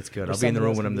you. It's good. Or I'll be in the somebody room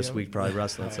else with can him be this on. week, probably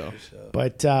wrestling. So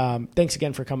But thanks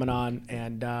again for coming on.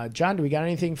 And John, do we got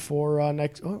anything for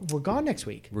next? Oh, we're gone next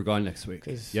week. We're gone next week.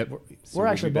 'Cause Yep. We're, So we're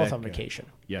we'll actually be both back, on vacation.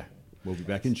 Yeah. We'll be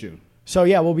back in June. So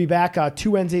yeah, we'll be back 2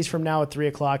 Wednesdays from now at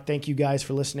 3:00. Thank you guys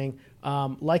for listening.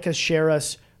 Like us, share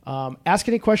us. Ask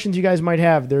any questions you guys might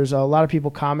have. There's a lot of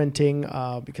people commenting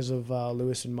because of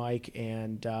Lewis and Mike,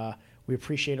 and we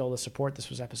appreciate all the support. This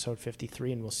was episode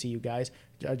 53, and we'll see you guys.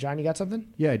 John, you got something?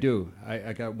 Yeah, I do.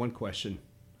 I got one question.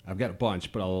 I've got a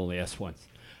bunch, but I'll only ask once.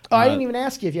 Oh, I didn't even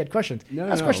ask you if you had questions. No,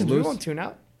 Ask no, questions. We Lewis- won't tune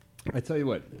out. I tell you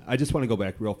what, I just want to go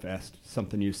back real fast.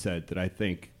 Something you said that I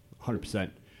think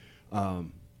 100%,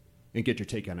 and get your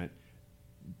take on it.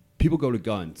 People go to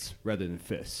guns rather than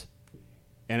fists.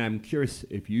 And I'm curious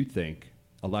if you think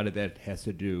a lot of that has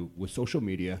to do with social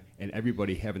media and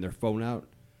everybody having their phone out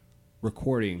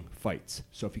recording fights.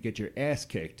 So if you get your ass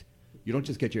kicked, you don't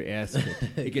just get your ass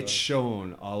kicked. It gets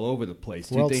shown all over the place.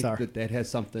 Do you World think star. that has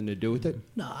something to do with it?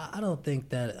 No, I don't think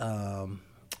that.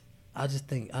 I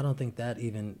don't think that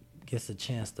even gets a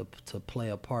chance to play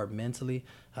a part mentally.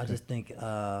 I just think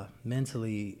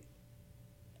mentally,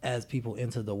 as people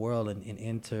enter the world and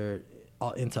enter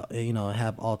into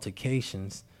have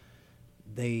altercations,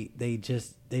 they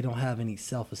don't have any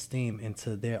self-esteem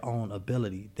into their own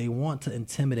ability. They want to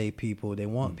intimidate people. They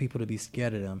want people to be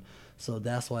scared of them. So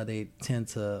that's why they tend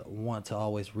to want to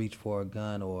always reach for a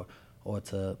gun or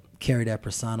to carry that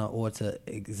persona or to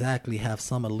exactly have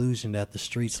some illusion that the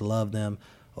streets love them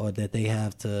or that they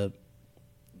have to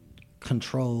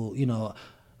control,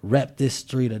 rep this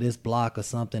street or this block or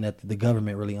something that the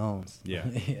government really owns. Yeah.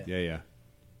 Yeah.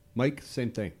 Mike,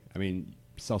 same thing. I mean,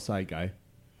 Southside guy.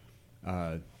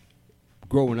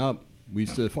 Growing up, we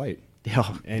used to fight.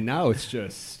 Yeah. And now it's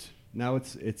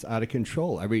out of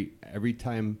control. Every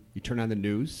time you turn on the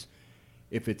news,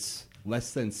 if it's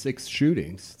less than 6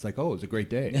 shootings, it's like, oh, it was a great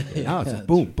day. Now it's like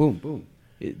boom, boom, boom.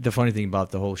 The funny thing about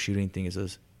the whole shooting thing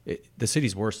is the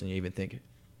city's worse than you even think.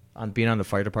 On being on the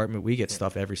fire department, we get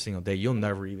stuff every single day you'll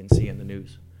never even see in the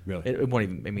news. Really? It won't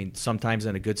even. I mean, sometimes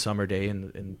on a good summer day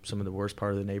in some of the worst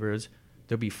part of the neighborhoods,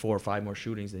 there'll be 4 or 5 more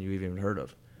shootings than you've even heard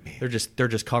of. Man. They're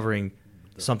just covering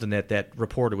something that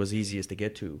reporter was easiest to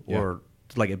get to, or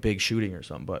like a big shooting or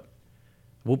something. But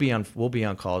we'll be on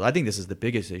call. I think this is the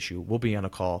biggest issue. We'll be on a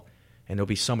call, and there'll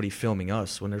be somebody filming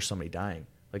us when there's somebody dying.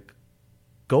 Like,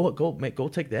 go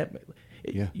take that.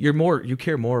 Yeah. You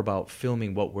care more about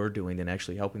filming what we're doing than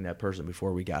actually helping that person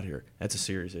before we got here. That's a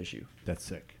serious issue. That's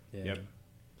sick. Yeah. Yep.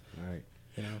 All right.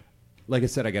 Like I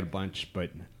said, I got a bunch, but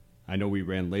I know we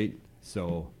ran late,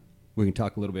 so we can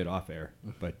talk a little bit off air.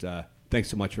 But thanks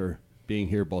so much for being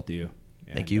here, both of you.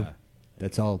 Thank you.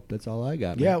 That's all I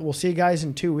got. Yeah, man. we'll see you guys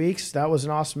in 2 weeks. That was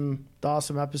an awesome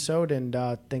episode, and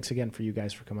thanks again for you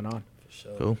guys for coming on. For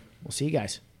sure. Cool. We'll see you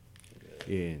guys.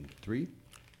 In 3,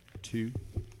 2.